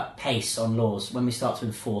pick up pace on laws, when we start to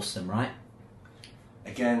enforce them, right?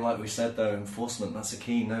 Again, like we said though, enforcement, that's the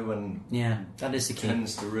key. No one Yeah, that is the key.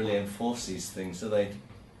 tends to really enforce these things, do they?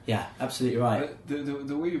 Yeah, absolutely right. But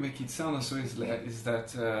the way you make it sound also is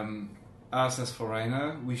that us as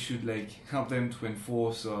foreigner, we should help them to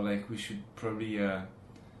enforce, or we should probably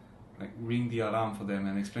ring the alarm for them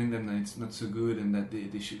and explain them that it's not so good and that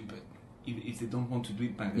they should. But if they don't want to do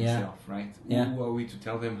it by themselves, right? Yeah. Who are we to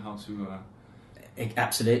tell them how to?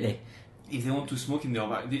 Absolutely. If they want to smoke in their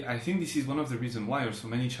bar, I think this is one of the reasons why also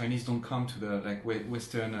many Chinese don't come to the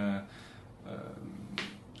Western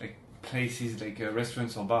places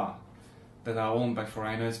restaurants or bar that are owned by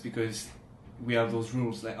foreigners, because we have those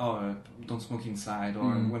rules don't smoke inside, or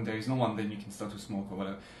when there is no one, then you can start to smoke or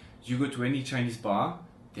whatever. You go to any Chinese bar,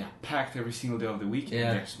 they are packed every single day of the week, Yeah.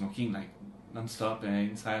 and they're smoking non-stop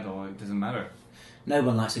inside, or it doesn't matter. No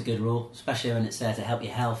one likes a good rule, especially when it's there to help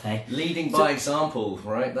your health, eh? Leading by example,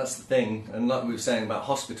 right? That's the thing. And like we were saying about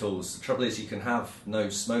hospitals, the trouble is you can have no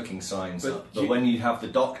smoking signs But up, but when you have the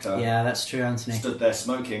doctor Yeah, that's true, Anthony. stood there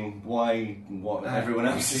smoking, everyone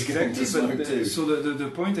else is going to Exactly, smoke but too. so the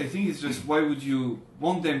point, I think, is just why would you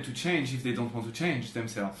want them to change if they don't want to change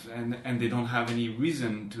themselves, and they don't have any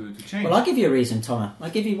reason to change? Well, I'll give you a reason, Thomas. I'll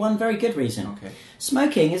give you one very good reason. Okay.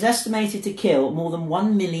 Smoking is estimated to kill more than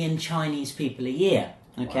 1 million Chinese people a year.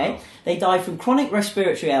 Okay, Wow. They die from chronic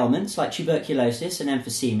respiratory ailments like tuberculosis and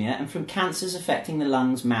emphysema, and from cancers affecting the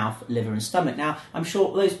lungs, mouth, liver, and stomach. Now, I'm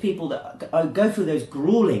sure those people that go through those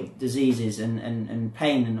grueling diseases and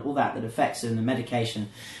pain and all that affects them, the medication,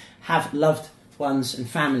 have loved ones and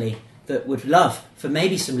family that would love for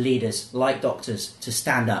maybe some leaders like doctors to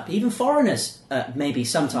stand up, even foreigners, maybe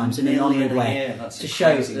sometimes in a non-rude way, to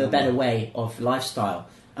show a better way of lifestyle.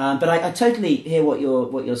 But I totally hear what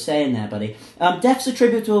you're saying there, buddy. Deaths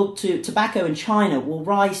attributable to tobacco in China will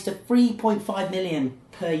rise to 3.5 million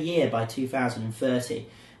per year by 2030.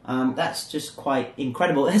 That's just quite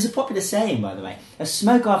incredible. There's a popular saying, by the way: a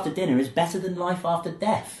smoke after dinner is better than life after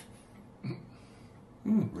death.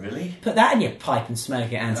 Really? Put that in your pipe and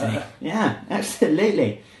smoke it, Anthony. Yeah,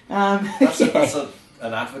 absolutely. That's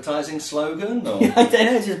an advertising slogan? Or? I don't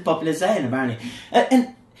know, it's just a popular saying apparently.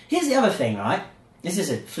 And here's the other thing, right? This is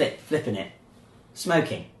a flipping it.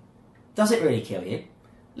 Smoking. Does it really kill you?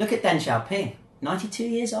 Look at Deng Xiaoping, 92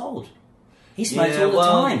 years old. He smokes all the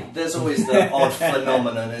time. There's always the odd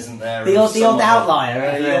phenomenon, isn't there? The odd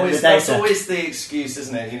outlier. That's always the excuse,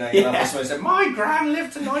 isn't it? You know, you'll have someone say, "My gran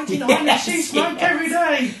lived to 99 and she smoked every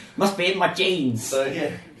day." Must be in my genes. So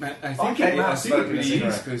yeah, I think it really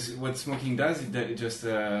is, because what smoking does is that it just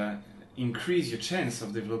increase your chance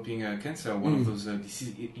of developing cancer. One of those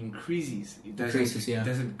diseases, it increases. It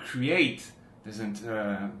doesn't create. Doesn't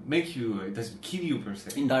make you. It doesn't kill you per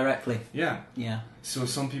se. Indirectly. Yeah. Yeah. So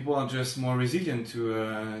some people are just more resilient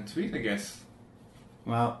to it, I guess.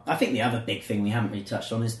 Well, I think the other big thing we haven't really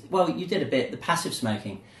touched on is, well, you did a bit, the passive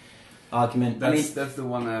smoking argument. That's the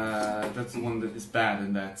one. That's the one that is bad,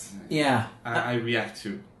 and that I react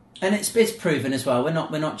to. And it's proven as well. We're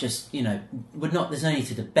not just there's no need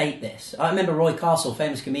to debate this. I remember Roy Castle,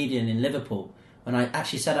 famous comedian in Liverpool, when I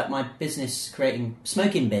actually set up my business creating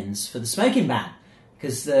smoking bins for the smoking ban,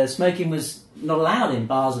 because smoking was not allowed in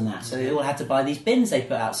bars and that, so they all had to buy these bins they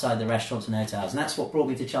put outside the restaurants and hotels, and that's what brought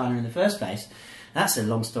me to China in the first place. That's a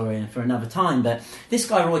long story for another time, but this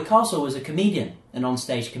guy Roy Castle was a comedian, an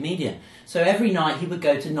on-stage comedian. So every night he would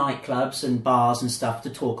go to nightclubs and bars and stuff to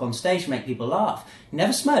talk on stage, make people laugh. He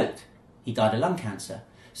never smoked. He died of lung cancer.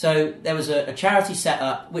 So there was a charity set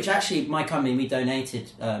up, which actually my company, we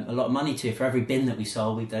donated a lot of money to. For every bin that we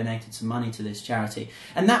sold, we donated some money to this charity.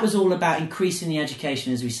 And that was all about increasing the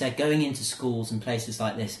education, as we said, going into schools and places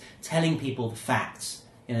like this, telling people the facts.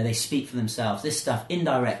 You know, they speak for themselves. This stuff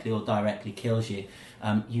indirectly or directly kills you.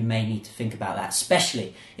 You may need to think about that,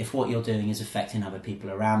 especially if what you're doing is affecting other people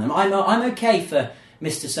around them. I'm okay for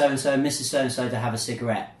Mr. So-and-so and Mrs. So-and-so to have a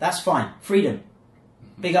cigarette. That's fine. Freedom.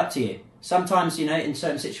 Big up to you. Sometimes, in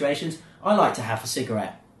certain situations, I like to have a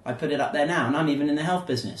cigarette. I put it up there now, and I'm even in the health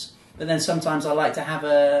business. But then sometimes I like to have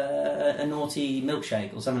a naughty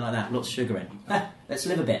milkshake or something like that, lots of sugar in. Let's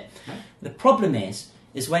live a bit. The problem is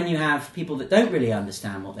when you have people that don't really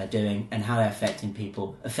understand what they're doing and how they're affecting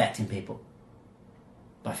people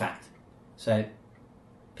by fact. So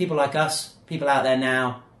people like us, people out there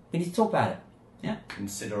now, we need to talk about it. Yeah.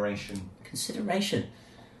 Consideration.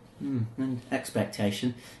 And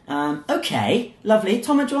expectation. Okay, lovely.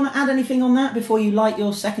 Tom, do you want to add anything on that before you light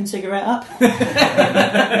your second cigarette up?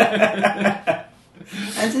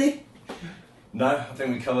 Anthony? No, I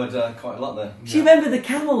think we covered quite a lot there. Do you remember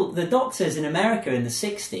the doctors in America in the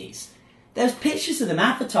 60s? There's pictures of them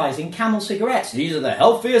advertising Camel cigarettes. These are the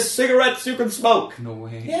healthiest cigarettes you can smoke. No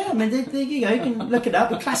way. Yeah, I mean, you can look it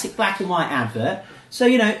up. A classic black and white advert. So,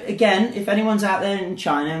 again, if anyone's out there in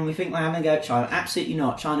China and we think we're having a go at China, absolutely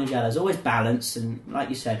not. China Jedi is always balanced, and like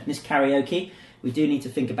you said, Miss Karaoke, we do need to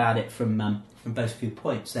think about it from both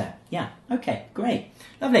viewpoints there. Yeah, okay, great.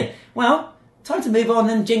 Lovely. Well, time to move on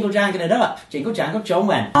and jingle-jangle it up. Jingle-jangle John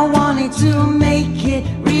Wen. I wanted to make it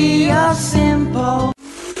real simple.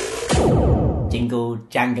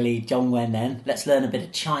 Jingle-jangly John Wen then. Let's learn a bit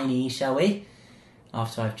of Chinese, shall we?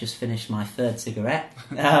 After I've just finished my third cigarette.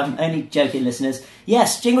 Only joking, listeners.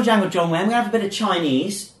 Yes, Jingle Jangle John Wen. We have a bit of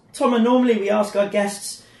Chinese. Tom, normally we ask our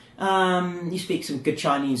guests, you speak some good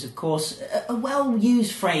Chinese, of course, a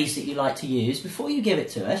well-used phrase that you like to use. Before you give it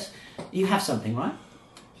to us, you have something, right?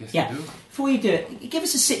 Yes, yeah. I do. Before you do it, give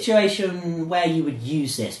us a situation where you would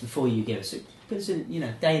use this before you give us it. Put us in,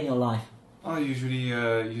 day in your life. I usually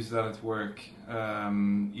use that at work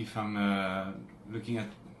if I'm looking at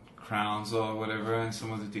crowns or whatever, and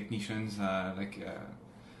some of the technicians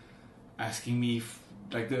asking me if,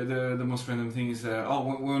 the most random thing is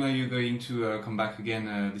when are you going to come back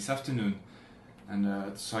again this afternoon,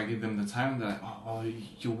 and so I give them the time, and they're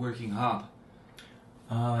like, you're working hard.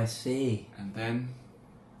 Oh, I see. And then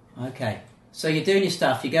okay, so you're doing your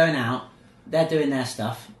stuff, you're going out, they're doing their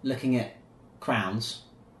stuff, looking at crowns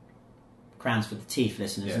for the teeth,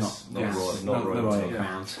 listeners, not royal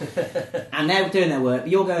crowns. And they're doing their work,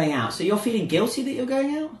 you're going out. So you're feeling guilty that you're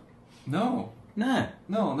going out? No.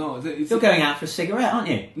 You're going out for a cigarette, aren't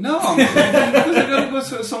you? No, because I gotta go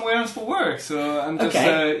somewhere else for work. So I'm just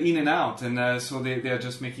in and out, and so they're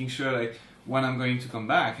just making sure when I'm going to come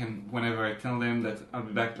back, and whenever I tell them that I'll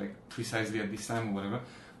be back precisely at this time or whatever,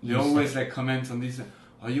 they always comment on this.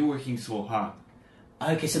 Are you working so hard?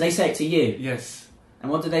 Okay, so they say it to you. Yes. And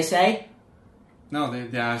what do they say? No,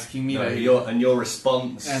 they're asking me your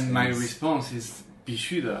response. And my response is 必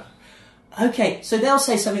须的. Okay, so they'll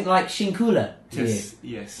say something like 辛苦了 to you.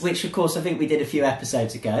 Yes. Which, of course, I think we did a few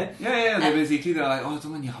episodes ago. Yeah. They're like, 怎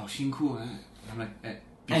么你好辛苦? I'm like,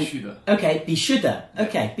 必须的. Okay, 必须的.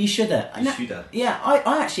 Okay, 必须的.必须的. Yeah, I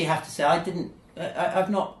actually have to say I didn't I've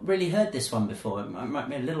not really heard this one before. It might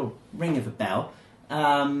be a little ring of a bell.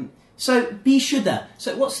 So, be shoulda.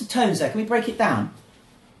 So, what's the tones there? Can we break it down?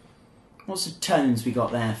 What's the tones we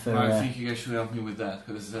got there for... I think you guys should help me with that,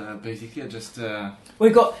 because basically I just...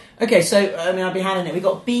 We've got... Okay, so, I'll be handing it. We've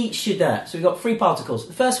got be shoulda. So, we've got 3 particles.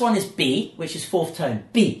 The first one is be, which is 4th tone.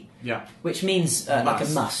 Be. Yeah. Which means like a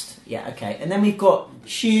must. Yeah, okay. And then we've got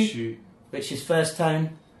shu, which is 1st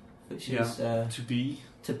tone, which is... to be.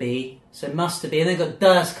 To be. So, must to be. And then we've got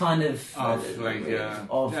does kind of...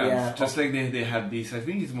 Just like they had this. I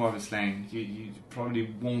think it's more of a slang. You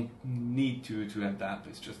probably won't need to have that,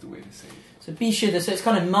 but it's just the way to say it. So be shoulda, so it's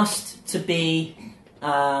kind of must to be,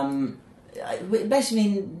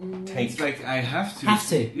 basically... It's like I have to. Have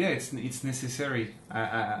to. Yeah, it's necessary.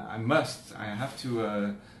 I must. I have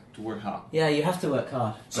to work hard. Yeah, you have to work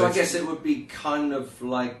hard. So I guess it would be kind of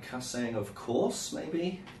like us saying of course,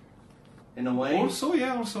 maybe? In a way? Also.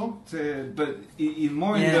 But in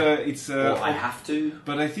the it's. Or I have to.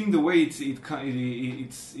 But I think the way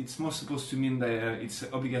it's more supposed to mean that it's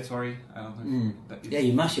obligatory. I don't think. Yeah,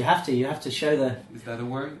 you must. You have to. You have to show the. Is that a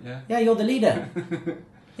word? Yeah. Yeah, you're the leader.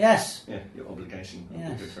 Yes. Yeah, your obligation.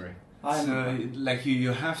 Yes. Obligatory. So like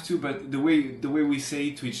you have to, but the way we say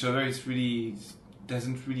it to each other,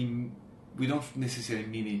 doesn't really. We don't necessarily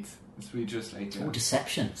mean it. It's really just like... all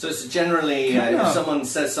deception. So it's generally, if someone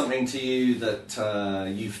says something to you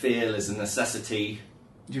that you feel is a necessity,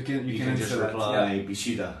 you can just reply,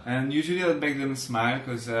 Bishuda. And usually I'll make them smile,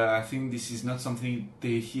 because I think this is not something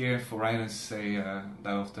they hear foreigners say that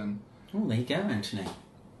often. Oh, there you go, Anthony.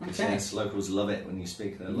 Okay. Yes, locals love it when you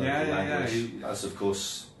speak their local language. That's, of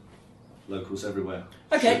course, locals everywhere.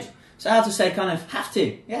 Okay, Should. so how to say kind of have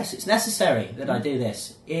to. Yes, it's necessary that I do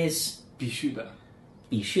this. Is... Bishuda.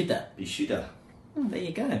 Bishuda. Bishuda. Oh, there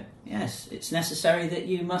you go. Yes, it's necessary that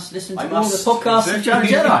you must listen to all the podcasts of China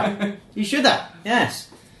Jedi. You should have. Yes.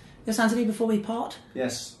 Yes, Anthony, before we part?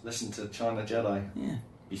 Yes, listen to China Jedi. Yeah.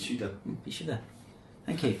 Bishuda. Bishuda.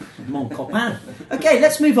 Thank you. Mon copain. Okay,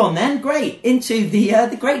 let's move on then. Great. Into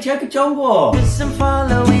the great joke of John War. Listen,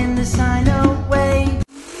 following the Sino way.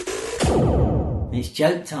 It's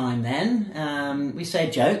joke time then. We say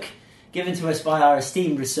joke, given to us by our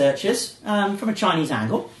esteemed researchers from a Chinese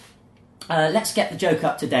angle. Let's get the joke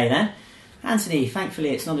up today then. Anthony, thankfully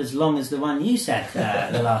it's not as long as the one you said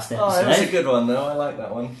the last episode. Oh, it was a good one though. I like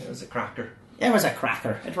that one. It was a cracker. It was a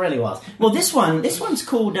cracker. It really was. Well, this one's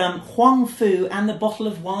called Huang Fu and the Bottle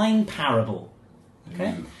of Wine Parable.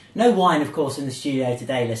 Okay. No wine, of course, in the studio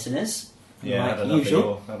today, listeners. Yeah, like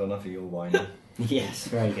had enough of your wine. Yes,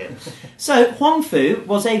 very good. So, Huang Fu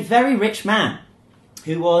was a very rich man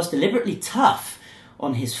who was deliberately tough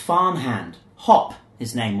on his farmhand. Hop,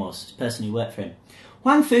 his name was, the person who worked for him.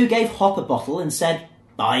 Huang Fu gave Hop a bottle and said,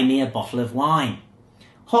 "Buy me a bottle of wine."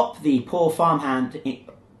 Hop, the poor farmhand...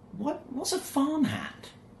 What's a farmhand?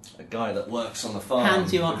 A guy that works on the farm.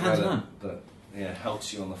 Hands you on. That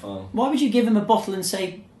helps you on the farm. Why would you give him a bottle and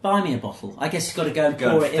say, "Buy me a bottle"? I guess he's got to go and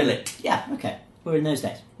pour it in. Yeah, okay. We're in those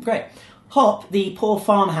days. Great. Hop, the poor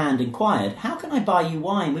farmhand, inquired, "How can I buy you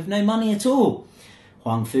wine with no money at all?"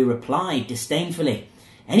 Huang Fu replied disdainfully,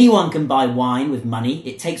 "Anyone can buy wine with money.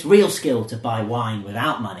 It takes real skill to buy wine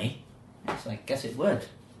without money." Yes, I guess it would.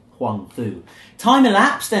 Huang Fu. Time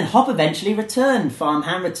elapsed, and Hop eventually returned.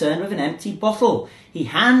 Farmhand returned with an empty bottle. He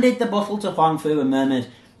handed the bottle to Huang Fu and murmured,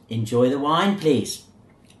 "Enjoy the wine, please."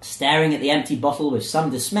 Staring at the empty bottle with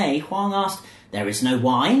some dismay, Huang asked, "There is no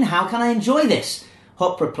wine. How can I enjoy this?"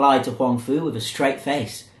 Hop replied to Huang Fu with a straight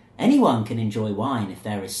face, "Anyone can enjoy wine if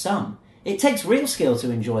there is some. It takes real skill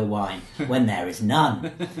to enjoy wine when there is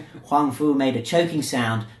none." Huang Fu made a choking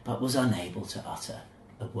sound, but was unable to utter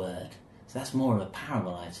a word. So that's more of a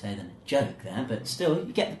parable, I'd say, than a joke there, but still,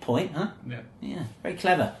 you get the point, huh? Yeah. Yeah, very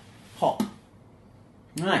clever. Hop.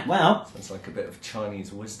 Right, well... Sounds like a bit of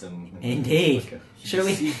Chinese wisdom. Indeed. Shall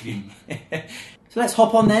we... So let's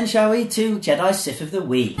hop on then, shall we, to Jedi Sith of the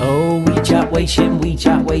Week. Oh, WeChat Weixin,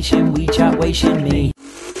 WeChat Weixin, WeChat Weixin me.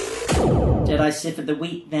 Jedi Sith of the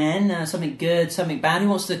Week then. Something good, something bad. Who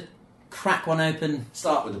wants to crack one open?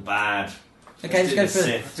 Start with the bad. Okay, let's go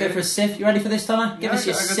for a Sith. You ready for this, Tyler? Give us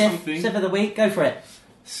your Sith of the Week. Go for it.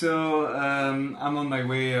 So, I'm on my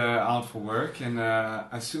way out for work, and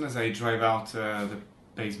as soon as I drive out the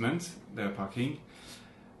basement, the parking,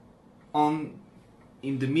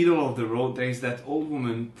 in the middle of the road, there is that old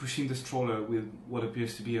woman pushing the stroller with what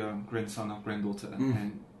appears to be a grandson or granddaughter,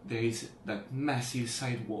 and there is that massive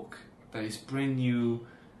sidewalk that is brand new,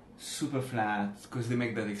 super flat, because they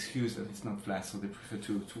make that excuse that it's not flat, so they prefer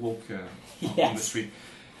to walk on the street.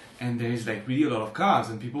 and there is like really a lot of cars,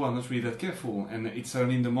 and people are not really that careful, and it's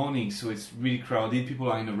early in the morning, so it's really crowded. People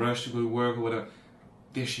are in a rush to go to work or whatever.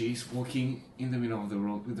 There she is walking in the middle of the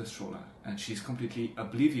road with a stroller, and she's completely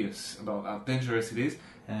oblivious about how dangerous it is,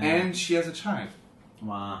 and she has a child.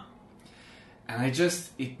 Wow. And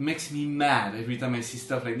it makes me mad every time I see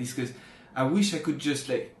stuff like this, because I wish I could just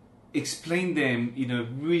like explain them in a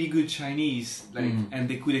really good Chinese, like, and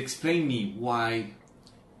they could explain me why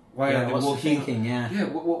are they what's walking? the thinking? Yeah.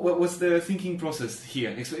 What's the thinking process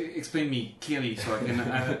here? Explain me clearly so I can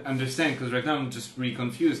understand. Because right now I'm just really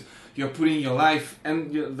confused. You're putting your life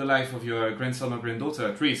and the life of your grandson or granddaughter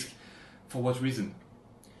at risk. For what reason?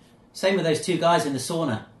 Same with those two guys in the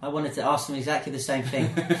sauna. I wanted to ask them exactly the same thing.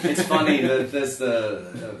 It's funny that there's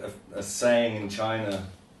a saying in China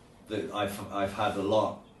that I've had a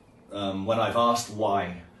lot when I've asked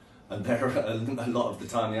why, and there a lot of the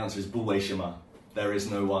time the answer is 不为什么. There is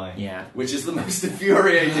no why. Yeah. Which is the most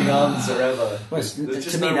infuriating answer ever. Well, There's to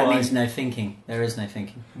just me, no that why. means no thinking. There is no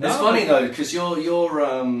thinking. It's funny though, because your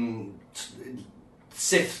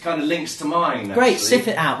Sith kind of links to mine. Great, actually. sif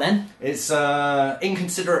it out then. It's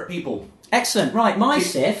inconsiderate people. Excellent. Right, my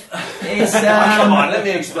sif is... Come on, let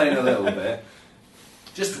me explain a little bit.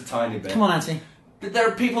 Just a tiny bit. Come on, Anthony. But there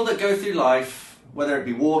are people that go through life, whether it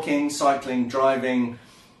be walking, cycling, driving,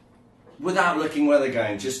 without looking where they're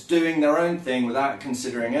going, just doing their own thing without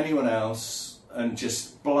considering anyone else, and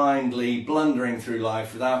just blindly blundering through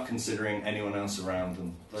life without considering anyone else around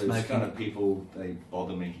them. Those Smoking. kind of people, they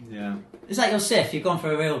bother me. Yeah. Is that your sif? You've gone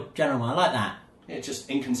for a real general one. I like that. Yeah, just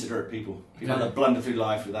inconsiderate people. People Okay. that blunder through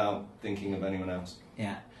life without thinking of anyone else.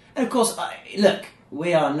 Yeah. And of course, look,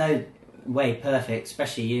 we are no way perfect,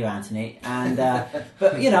 especially you, Anthony. And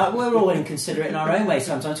but, you know, we're all inconsiderate in our own way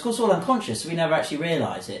sometimes. Of course, all unconscious, so we never actually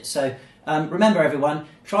realise it. So remember, everyone,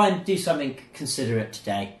 try and do something considerate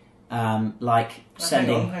today. Like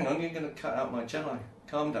sending... Hang on, you're going to cut out my Jedi.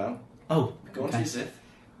 Calm down. Oh, Go on to okay. your Sith.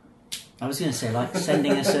 I was going to say, like,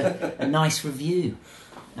 sending us a nice review.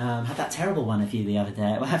 Had that terrible one of you the other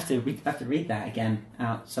day. We'll have to read that again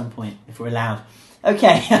at some point, if we're allowed.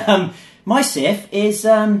 Okay, my sif is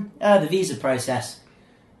the visa process.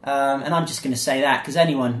 And I'm just going to say that, because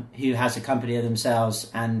anyone who has a company of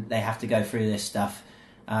themselves and they have to go through this stuff,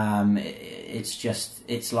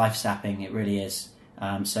 it's life-sapping, it really is.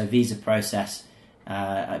 So visa process.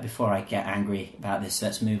 Before I get angry about this,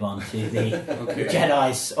 let's move on to the Okay.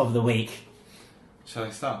 Jedis of the week. Shall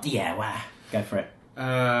I start? Yeah, wow, go for it.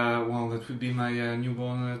 Well, that would be my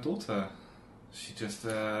newborn daughter. She just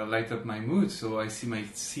light up my mood. So I see my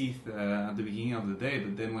teeth at the beginning of the day,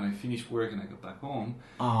 but then when I finish work and I go back home,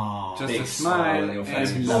 Oh, just big a smile smile on your and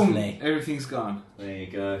face. boom, Lovely. everything's gone. There you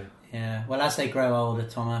go. yeah. Well, as they grow older,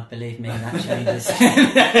 Thomas, believe me, that changes.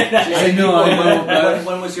 I know.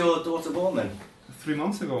 When was your daughter born then? 3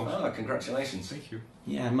 months ago. Oh, congratulations. Thank you.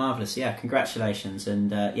 Yeah, marvellous. Yeah, congratulations.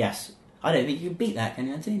 And yes, I don't think you can beat that, can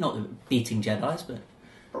you, Anthony? Not the beating Jedis, but...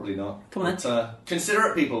 Probably not. Come on, But,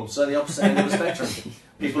 considerate people, so the opposite end of the spectrum.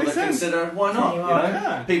 People that Makes sense. consider, why not? You You are, know,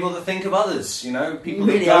 yeah. people that think of others. You know, people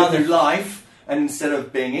Really that are go the- through life and instead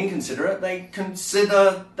of being inconsiderate, they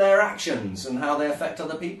consider their actions and how they affect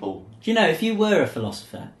other people. Do you know, if you were a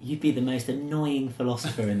philosopher, you'd be the most annoying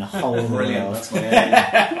philosopher in the whole Brilliant. world. That's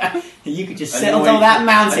my aim. You could just sit Annoy on top of that people-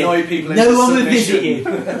 mountain. annoy people No into one would visit you.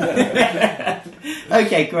 submission.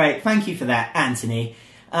 Okay, great. Thank you for that, Anthony.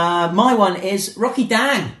 My one is Rocky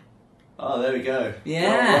Dang. Oh, there we go.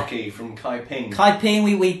 Yeah. Rocky from Kaiping.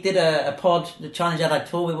 Kaiping, we did a pod, the China Jedi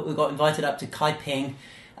tour. We got invited up to Kaiping.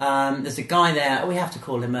 There's a guy there. We have to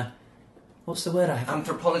call him a... What's the word I have?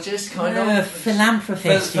 Anthropologist, kind No, of?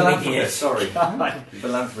 philanthropist, you idiot. Philanthropist, sorry.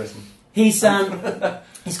 Philanthropist.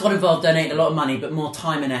 He's got involved donating a lot of money, but more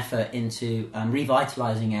time and effort into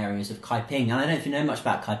revitalising areas of Kaiping. And I don't know if you know much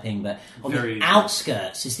about Kaiping, but on Very. the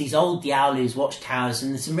outskirts is these old Diaolus watchtowers,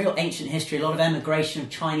 and there's some real ancient history, a lot of emigration of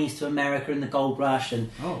Chinese to America in the gold rush,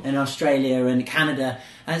 and Australia and Canada.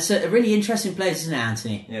 And it's a really interesting place, isn't it,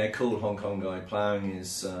 Anthony? Yeah, cool Hong Kong guy ploughing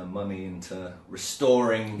his money into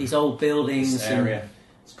restoring These old buildings. this area.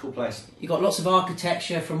 It's a cool place. You've got lots of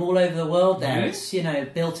architecture from all over the world there. Really? It's,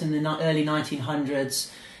 built in the early 1900s.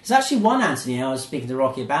 There's actually one, Anthony, I was speaking to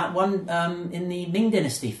Rocky about, one in the Ming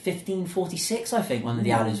Dynasty, 1546, I think, one of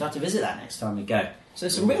the Diaolus. We'll have to visit that next time we go. So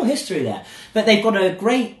there's some real history there. But they've got a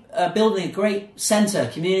great building, a great centre,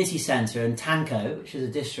 community centre in Tanko, which is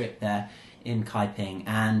a district there in Kaiping.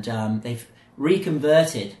 And they've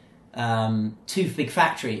reconverted 2 big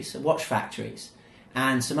factories, watch factories,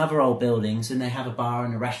 and some other old buildings, and they have a bar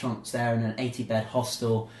and a restaurant there and an 80-bed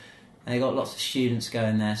hostel. And they got lots of students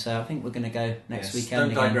going there, so I think we're going to go next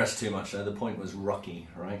weekend. Don't digress too much though. The point was Rocky,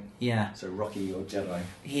 right? Yeah. So Rocky, your Jedi.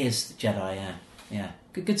 He is the Jedi, yeah.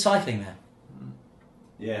 Good cycling there.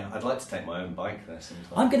 Yeah, I'd like to take my own bike there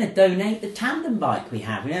sometime. I'm going to donate the tandem bike we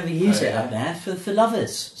have. We never use it up there for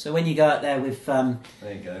lovers. So when you go out there with there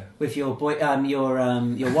you go. with your boy, your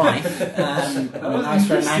wife, on a nice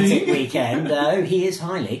romantic weekend, he is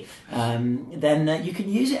highly. Then you can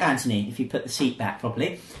use it, Anthony, if you put the seat back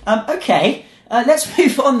properly. Okay, let's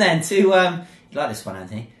move on then to you like this one,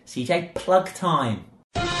 Anthony? CJ, plug time.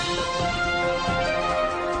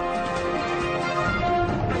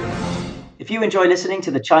 If you enjoy listening to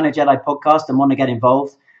the China Jedi podcast and want to get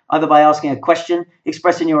involved, either by asking a question,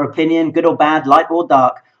 expressing your opinion, good or bad, light or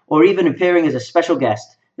dark, or even appearing as a special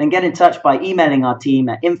guest, then get in touch by emailing our team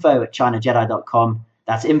at info@chinajedi.com.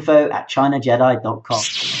 That's info@chinajedi.com.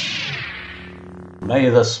 May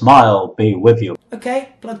the smile be with you.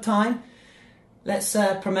 Okay, plug time. Let's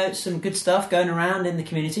promote some good stuff going around in the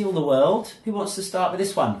community, all the world. Who wants to start with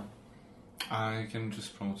this one? I can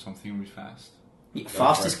just promote something really fast.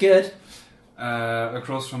 Fast is good.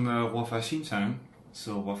 Across from Wafa Xinchang,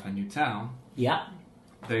 so Wafa New Town, Yeah.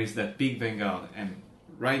 there is that big vanguard, and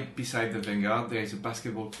right beside the vanguard there is a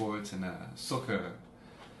basketball court and a soccer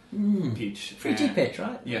pitch. 3G pitch,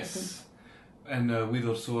 right? Yes. And with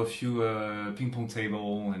also a few ping pong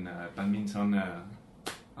table and badminton.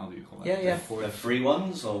 How do you call it? Yeah. The free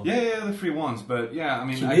ones, or Yeah, the free ones. But yeah, I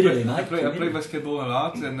mean, I play basketball a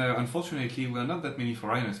lot, and unfortunately, we're not that many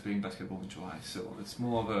foreigners playing basketball in July. So it's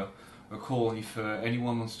more of a call if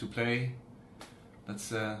anyone wants to play.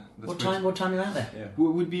 That's What time are you out there? yeah.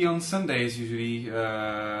 Would be on Sundays usually,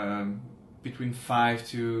 between 5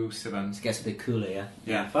 to 7. It gets a bit cooler, yeah?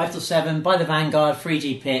 Yeah. 5 till 7, by the Vanguard,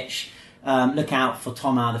 3G pitch. Look out for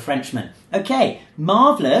Thomas the Frenchman. Okay,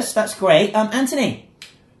 marvellous, that's great. Anthony?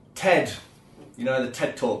 TED. You know the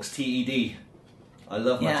TED Talks, TED. I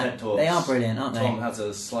love my TED Talks. They are brilliant, aren't they? Tom has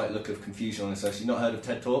a slight look of confusion on his face. You've not heard of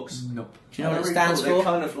TED Talks? Nope. Do you know what it stands They're for?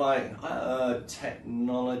 kind of like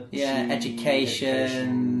technology. Yeah,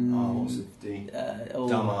 education. Oh, what's it? The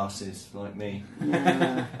dumbasses like me.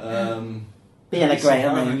 Yeah, they're great,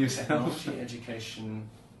 aren't they? Technology, education,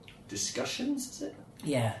 discussions, is it?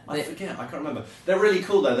 Yeah. I forget, I can't remember. They're really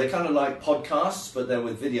cool though. They're kind of like podcasts, but they're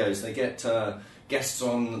with videos. They get guests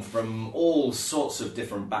on from all sorts of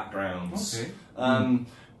different backgrounds. Okay.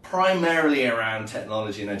 Primarily around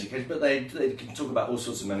technology and education, but they can talk about all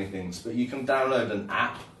sorts of many things. But you can download an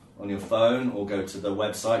app on your phone or go to the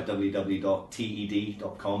website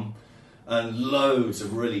www.ted.com, and loads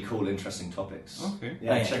of really cool, interesting topics. Okay.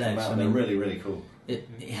 Yeah, check them out. They're really, really cool.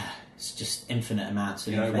 It's just infinite amounts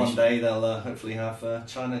of You know, information. one day they'll hopefully have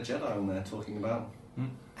China Jedi on there talking about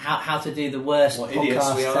How to do the worst what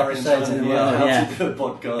idiots we podcast are in episodes in the world. how to do a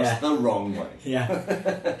podcast the wrong way.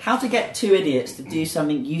 Yeah. How to get two idiots to do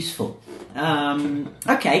something useful.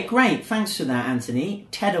 Okay, great. Thanks for that, Anthony.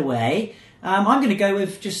 TED away. I'm going to go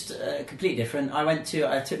with just completely different. I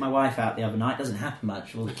took my wife out the other night. Doesn't happen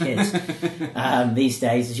much with all the kids these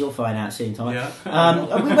days, as you'll find out soon, Tom. Yeah.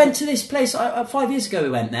 We went to this place 5 years ago. We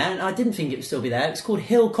went there, and I didn't think it would still be there. It's called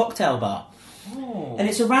Hill Cocktail Bar. Oh. And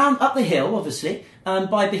it's around up the hill, obviously,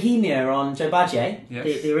 by Bohemia on Joe Badger,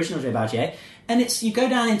 Yes. the original Joe Badger. And you go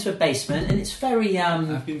down into a basement, and it's very,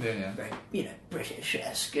 I've been there, yeah. very,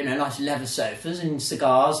 British-esque. Nice leather sofas and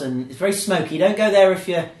cigars, and it's very smoky. Don't go there if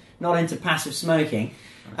you're not into passive smoking.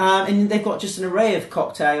 And they've got just an array of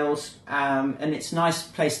cocktails, and it's a nice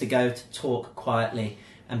place to go to talk quietly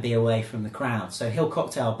and be away from the crowd. So Hill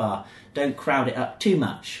Cocktail Bar, don't crowd it up too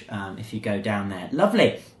much if you go down there.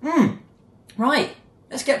 Lovely. Right,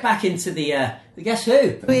 let's get back into the Guess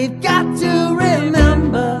Who. We've got to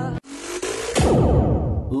remember.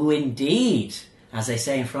 Ooh, indeed. As they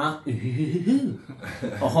say in France, ooh.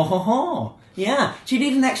 Oh. Yeah. Do you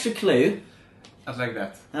need an extra clue? I'd like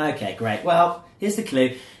that. Okay, great. Well, here's the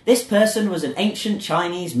clue. This person was an ancient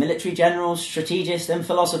Chinese military general, strategist and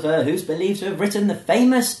philosopher who's believed to have written the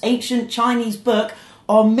famous ancient Chinese book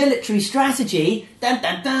on military strategy,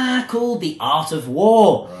 called The Art of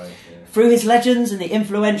War. Right, yeah. Through his legends and the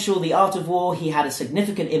influential The Art of War, he had a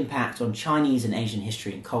significant impact on Chinese and Asian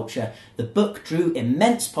history and culture. The book drew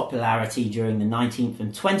immense popularity during the 19th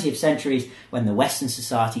and 20th centuries when the Western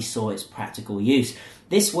society saw its practical use.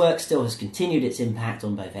 This work still has continued its impact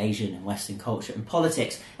on both Asian and Western culture and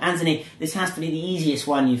politics. Anthony, this has to be the easiest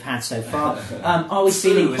one you've had so far. Are we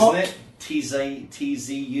feeling hot? Isn't it?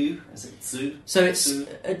 TZU? Is it Zoo? So it's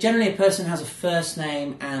generally a person has a first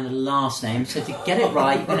name and a last name. So to get it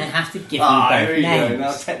right, you're going to have to give me both here you names. go.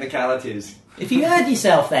 Now technicalities. If you heard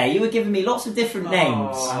yourself there, you were giving me lots of different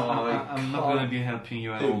names. I'm not going to be helping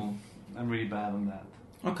you at all. I'm really bad on that.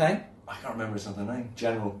 Okay. I can't remember his other name.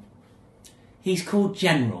 General. He's called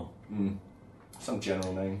General. Some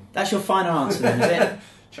general name. That's your final answer then, is it?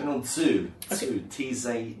 General Tzu. Okay. Tzu.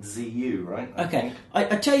 T-Z-U, right? I Okay. think. I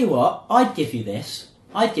tell you what, I'd give you this.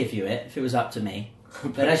 I'd give you it if it was up to me.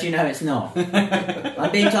 But as you know, it's not.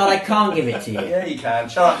 I'm being told I can't give it to you. Yeah, you can.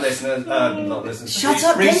 Shut up, listeners. Not listeners. Shut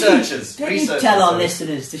up, Researchers. Don't you Researchers, tell our sorry.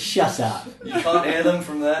 listeners to shut up. You can't hear them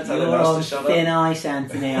from there telling You're us on to shut thin up. ice,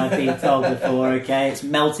 Anthony, I've been told before, okay? It's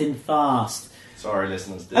melting fast. Sorry,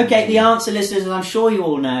 listeners. Okay, the answer, listeners, and I'm sure you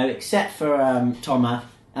all know, except for Thomas,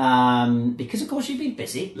 because of course you've been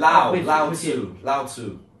busy. Lao with Tzu. Lao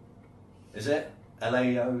Tzu. Is it?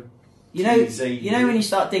 L-A-O? You know when you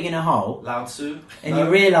start digging a hole Lao Tzu? and No? you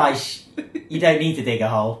realise you don't need to dig a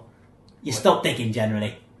hole, you stop digging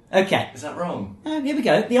generally. Okay, Is that wrong? here we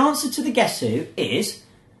go. The answer to the Guess Who is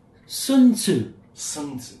Sun Tzu.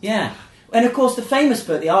 Sun Tzu. Yeah, and of course the famous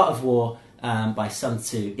book, The Art of War, by Sun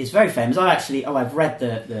Tzu, is very famous. I've read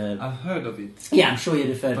the. I've heard of it. Yeah, I'm sure you'd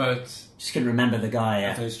have heard. But Just couldn't remember the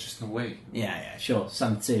guy. there's just no way. Yeah, sure.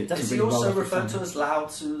 Sun Tzu. It doesn't Is he really roll also off the referred tongue. to as Lao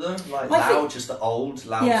Tzu though? Like I Lao, think- just the old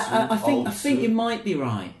Lao Tzu? Yeah, I old think Tzu? you might be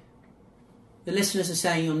right. The listeners are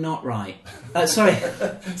saying you're not right. Sorry.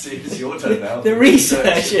 See, it's your turn now. The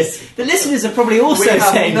researchers. The listeners are probably also We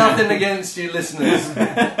have saying nothing that. against you, listeners.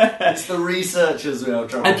 It's the researchers we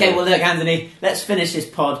have trouble Okay, with. well, look, Anthony, let's finish this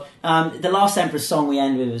pod. The Last Emperor's song we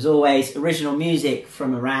end with, as always, original music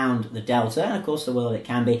from around the Delta, and of course the world it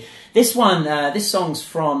can be. This song's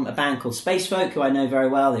from a band called Space Folk, who I know very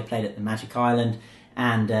well. They played at the Magic Island,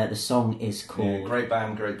 and the song is Yeah, called... great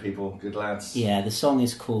band, great people, good lads. Yeah, the song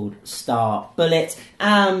is called Star Bullet.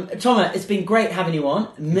 Thomas, it's been great having you on.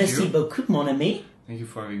 Merci beaucoup, mon ami. Thank you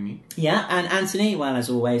for having me. Yeah, and Anthony, well, as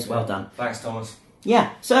always, well done. Thanks, Thomas.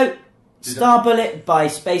 Yeah, so, Star Bullet by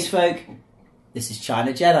Space Folk. This is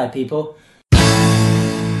China Jedi, people.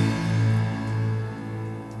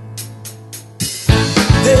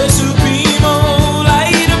 There's supremo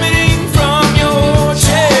light emitting from your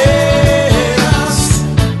chest.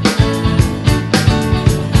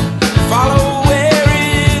 Follow where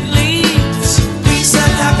it leads, peace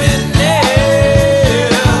and happiness.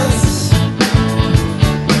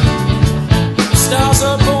 Stars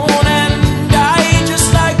are born and die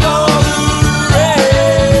just like all the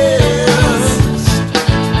rest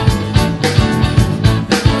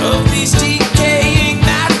of these decaying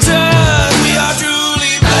matters. We are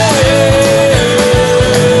truly blessed.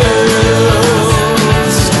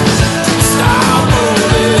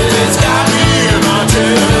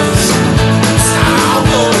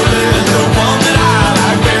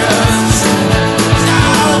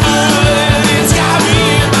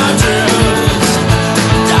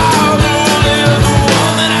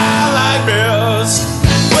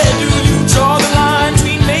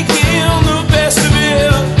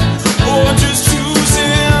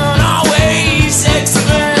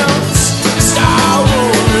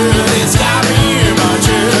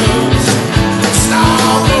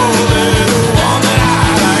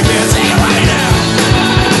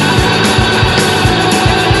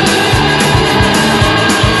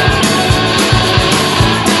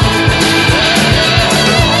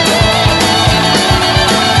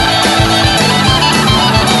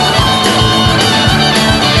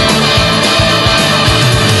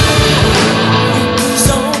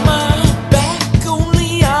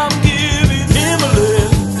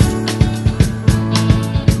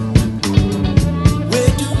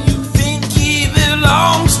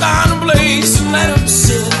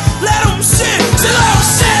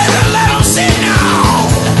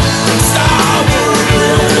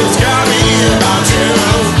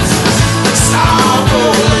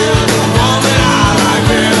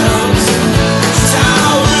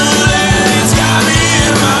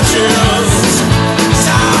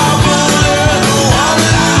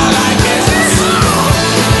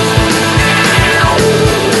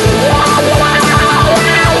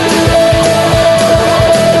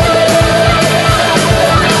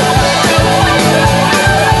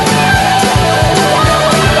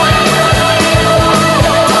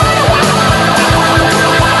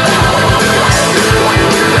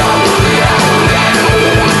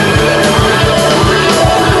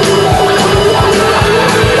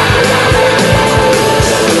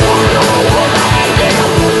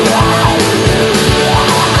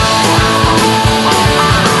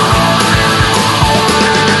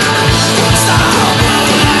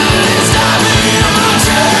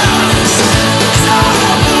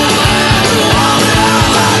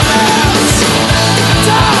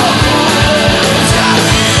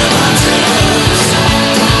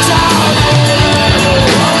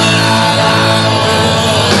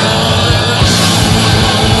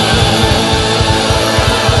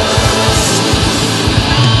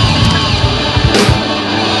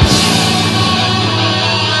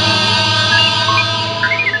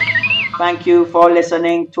 Thank you for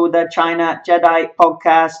listening to the China Jedi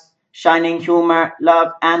podcast, shining humor,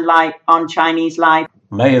 love, and light on Chinese life.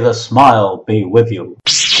 May the smile be with you.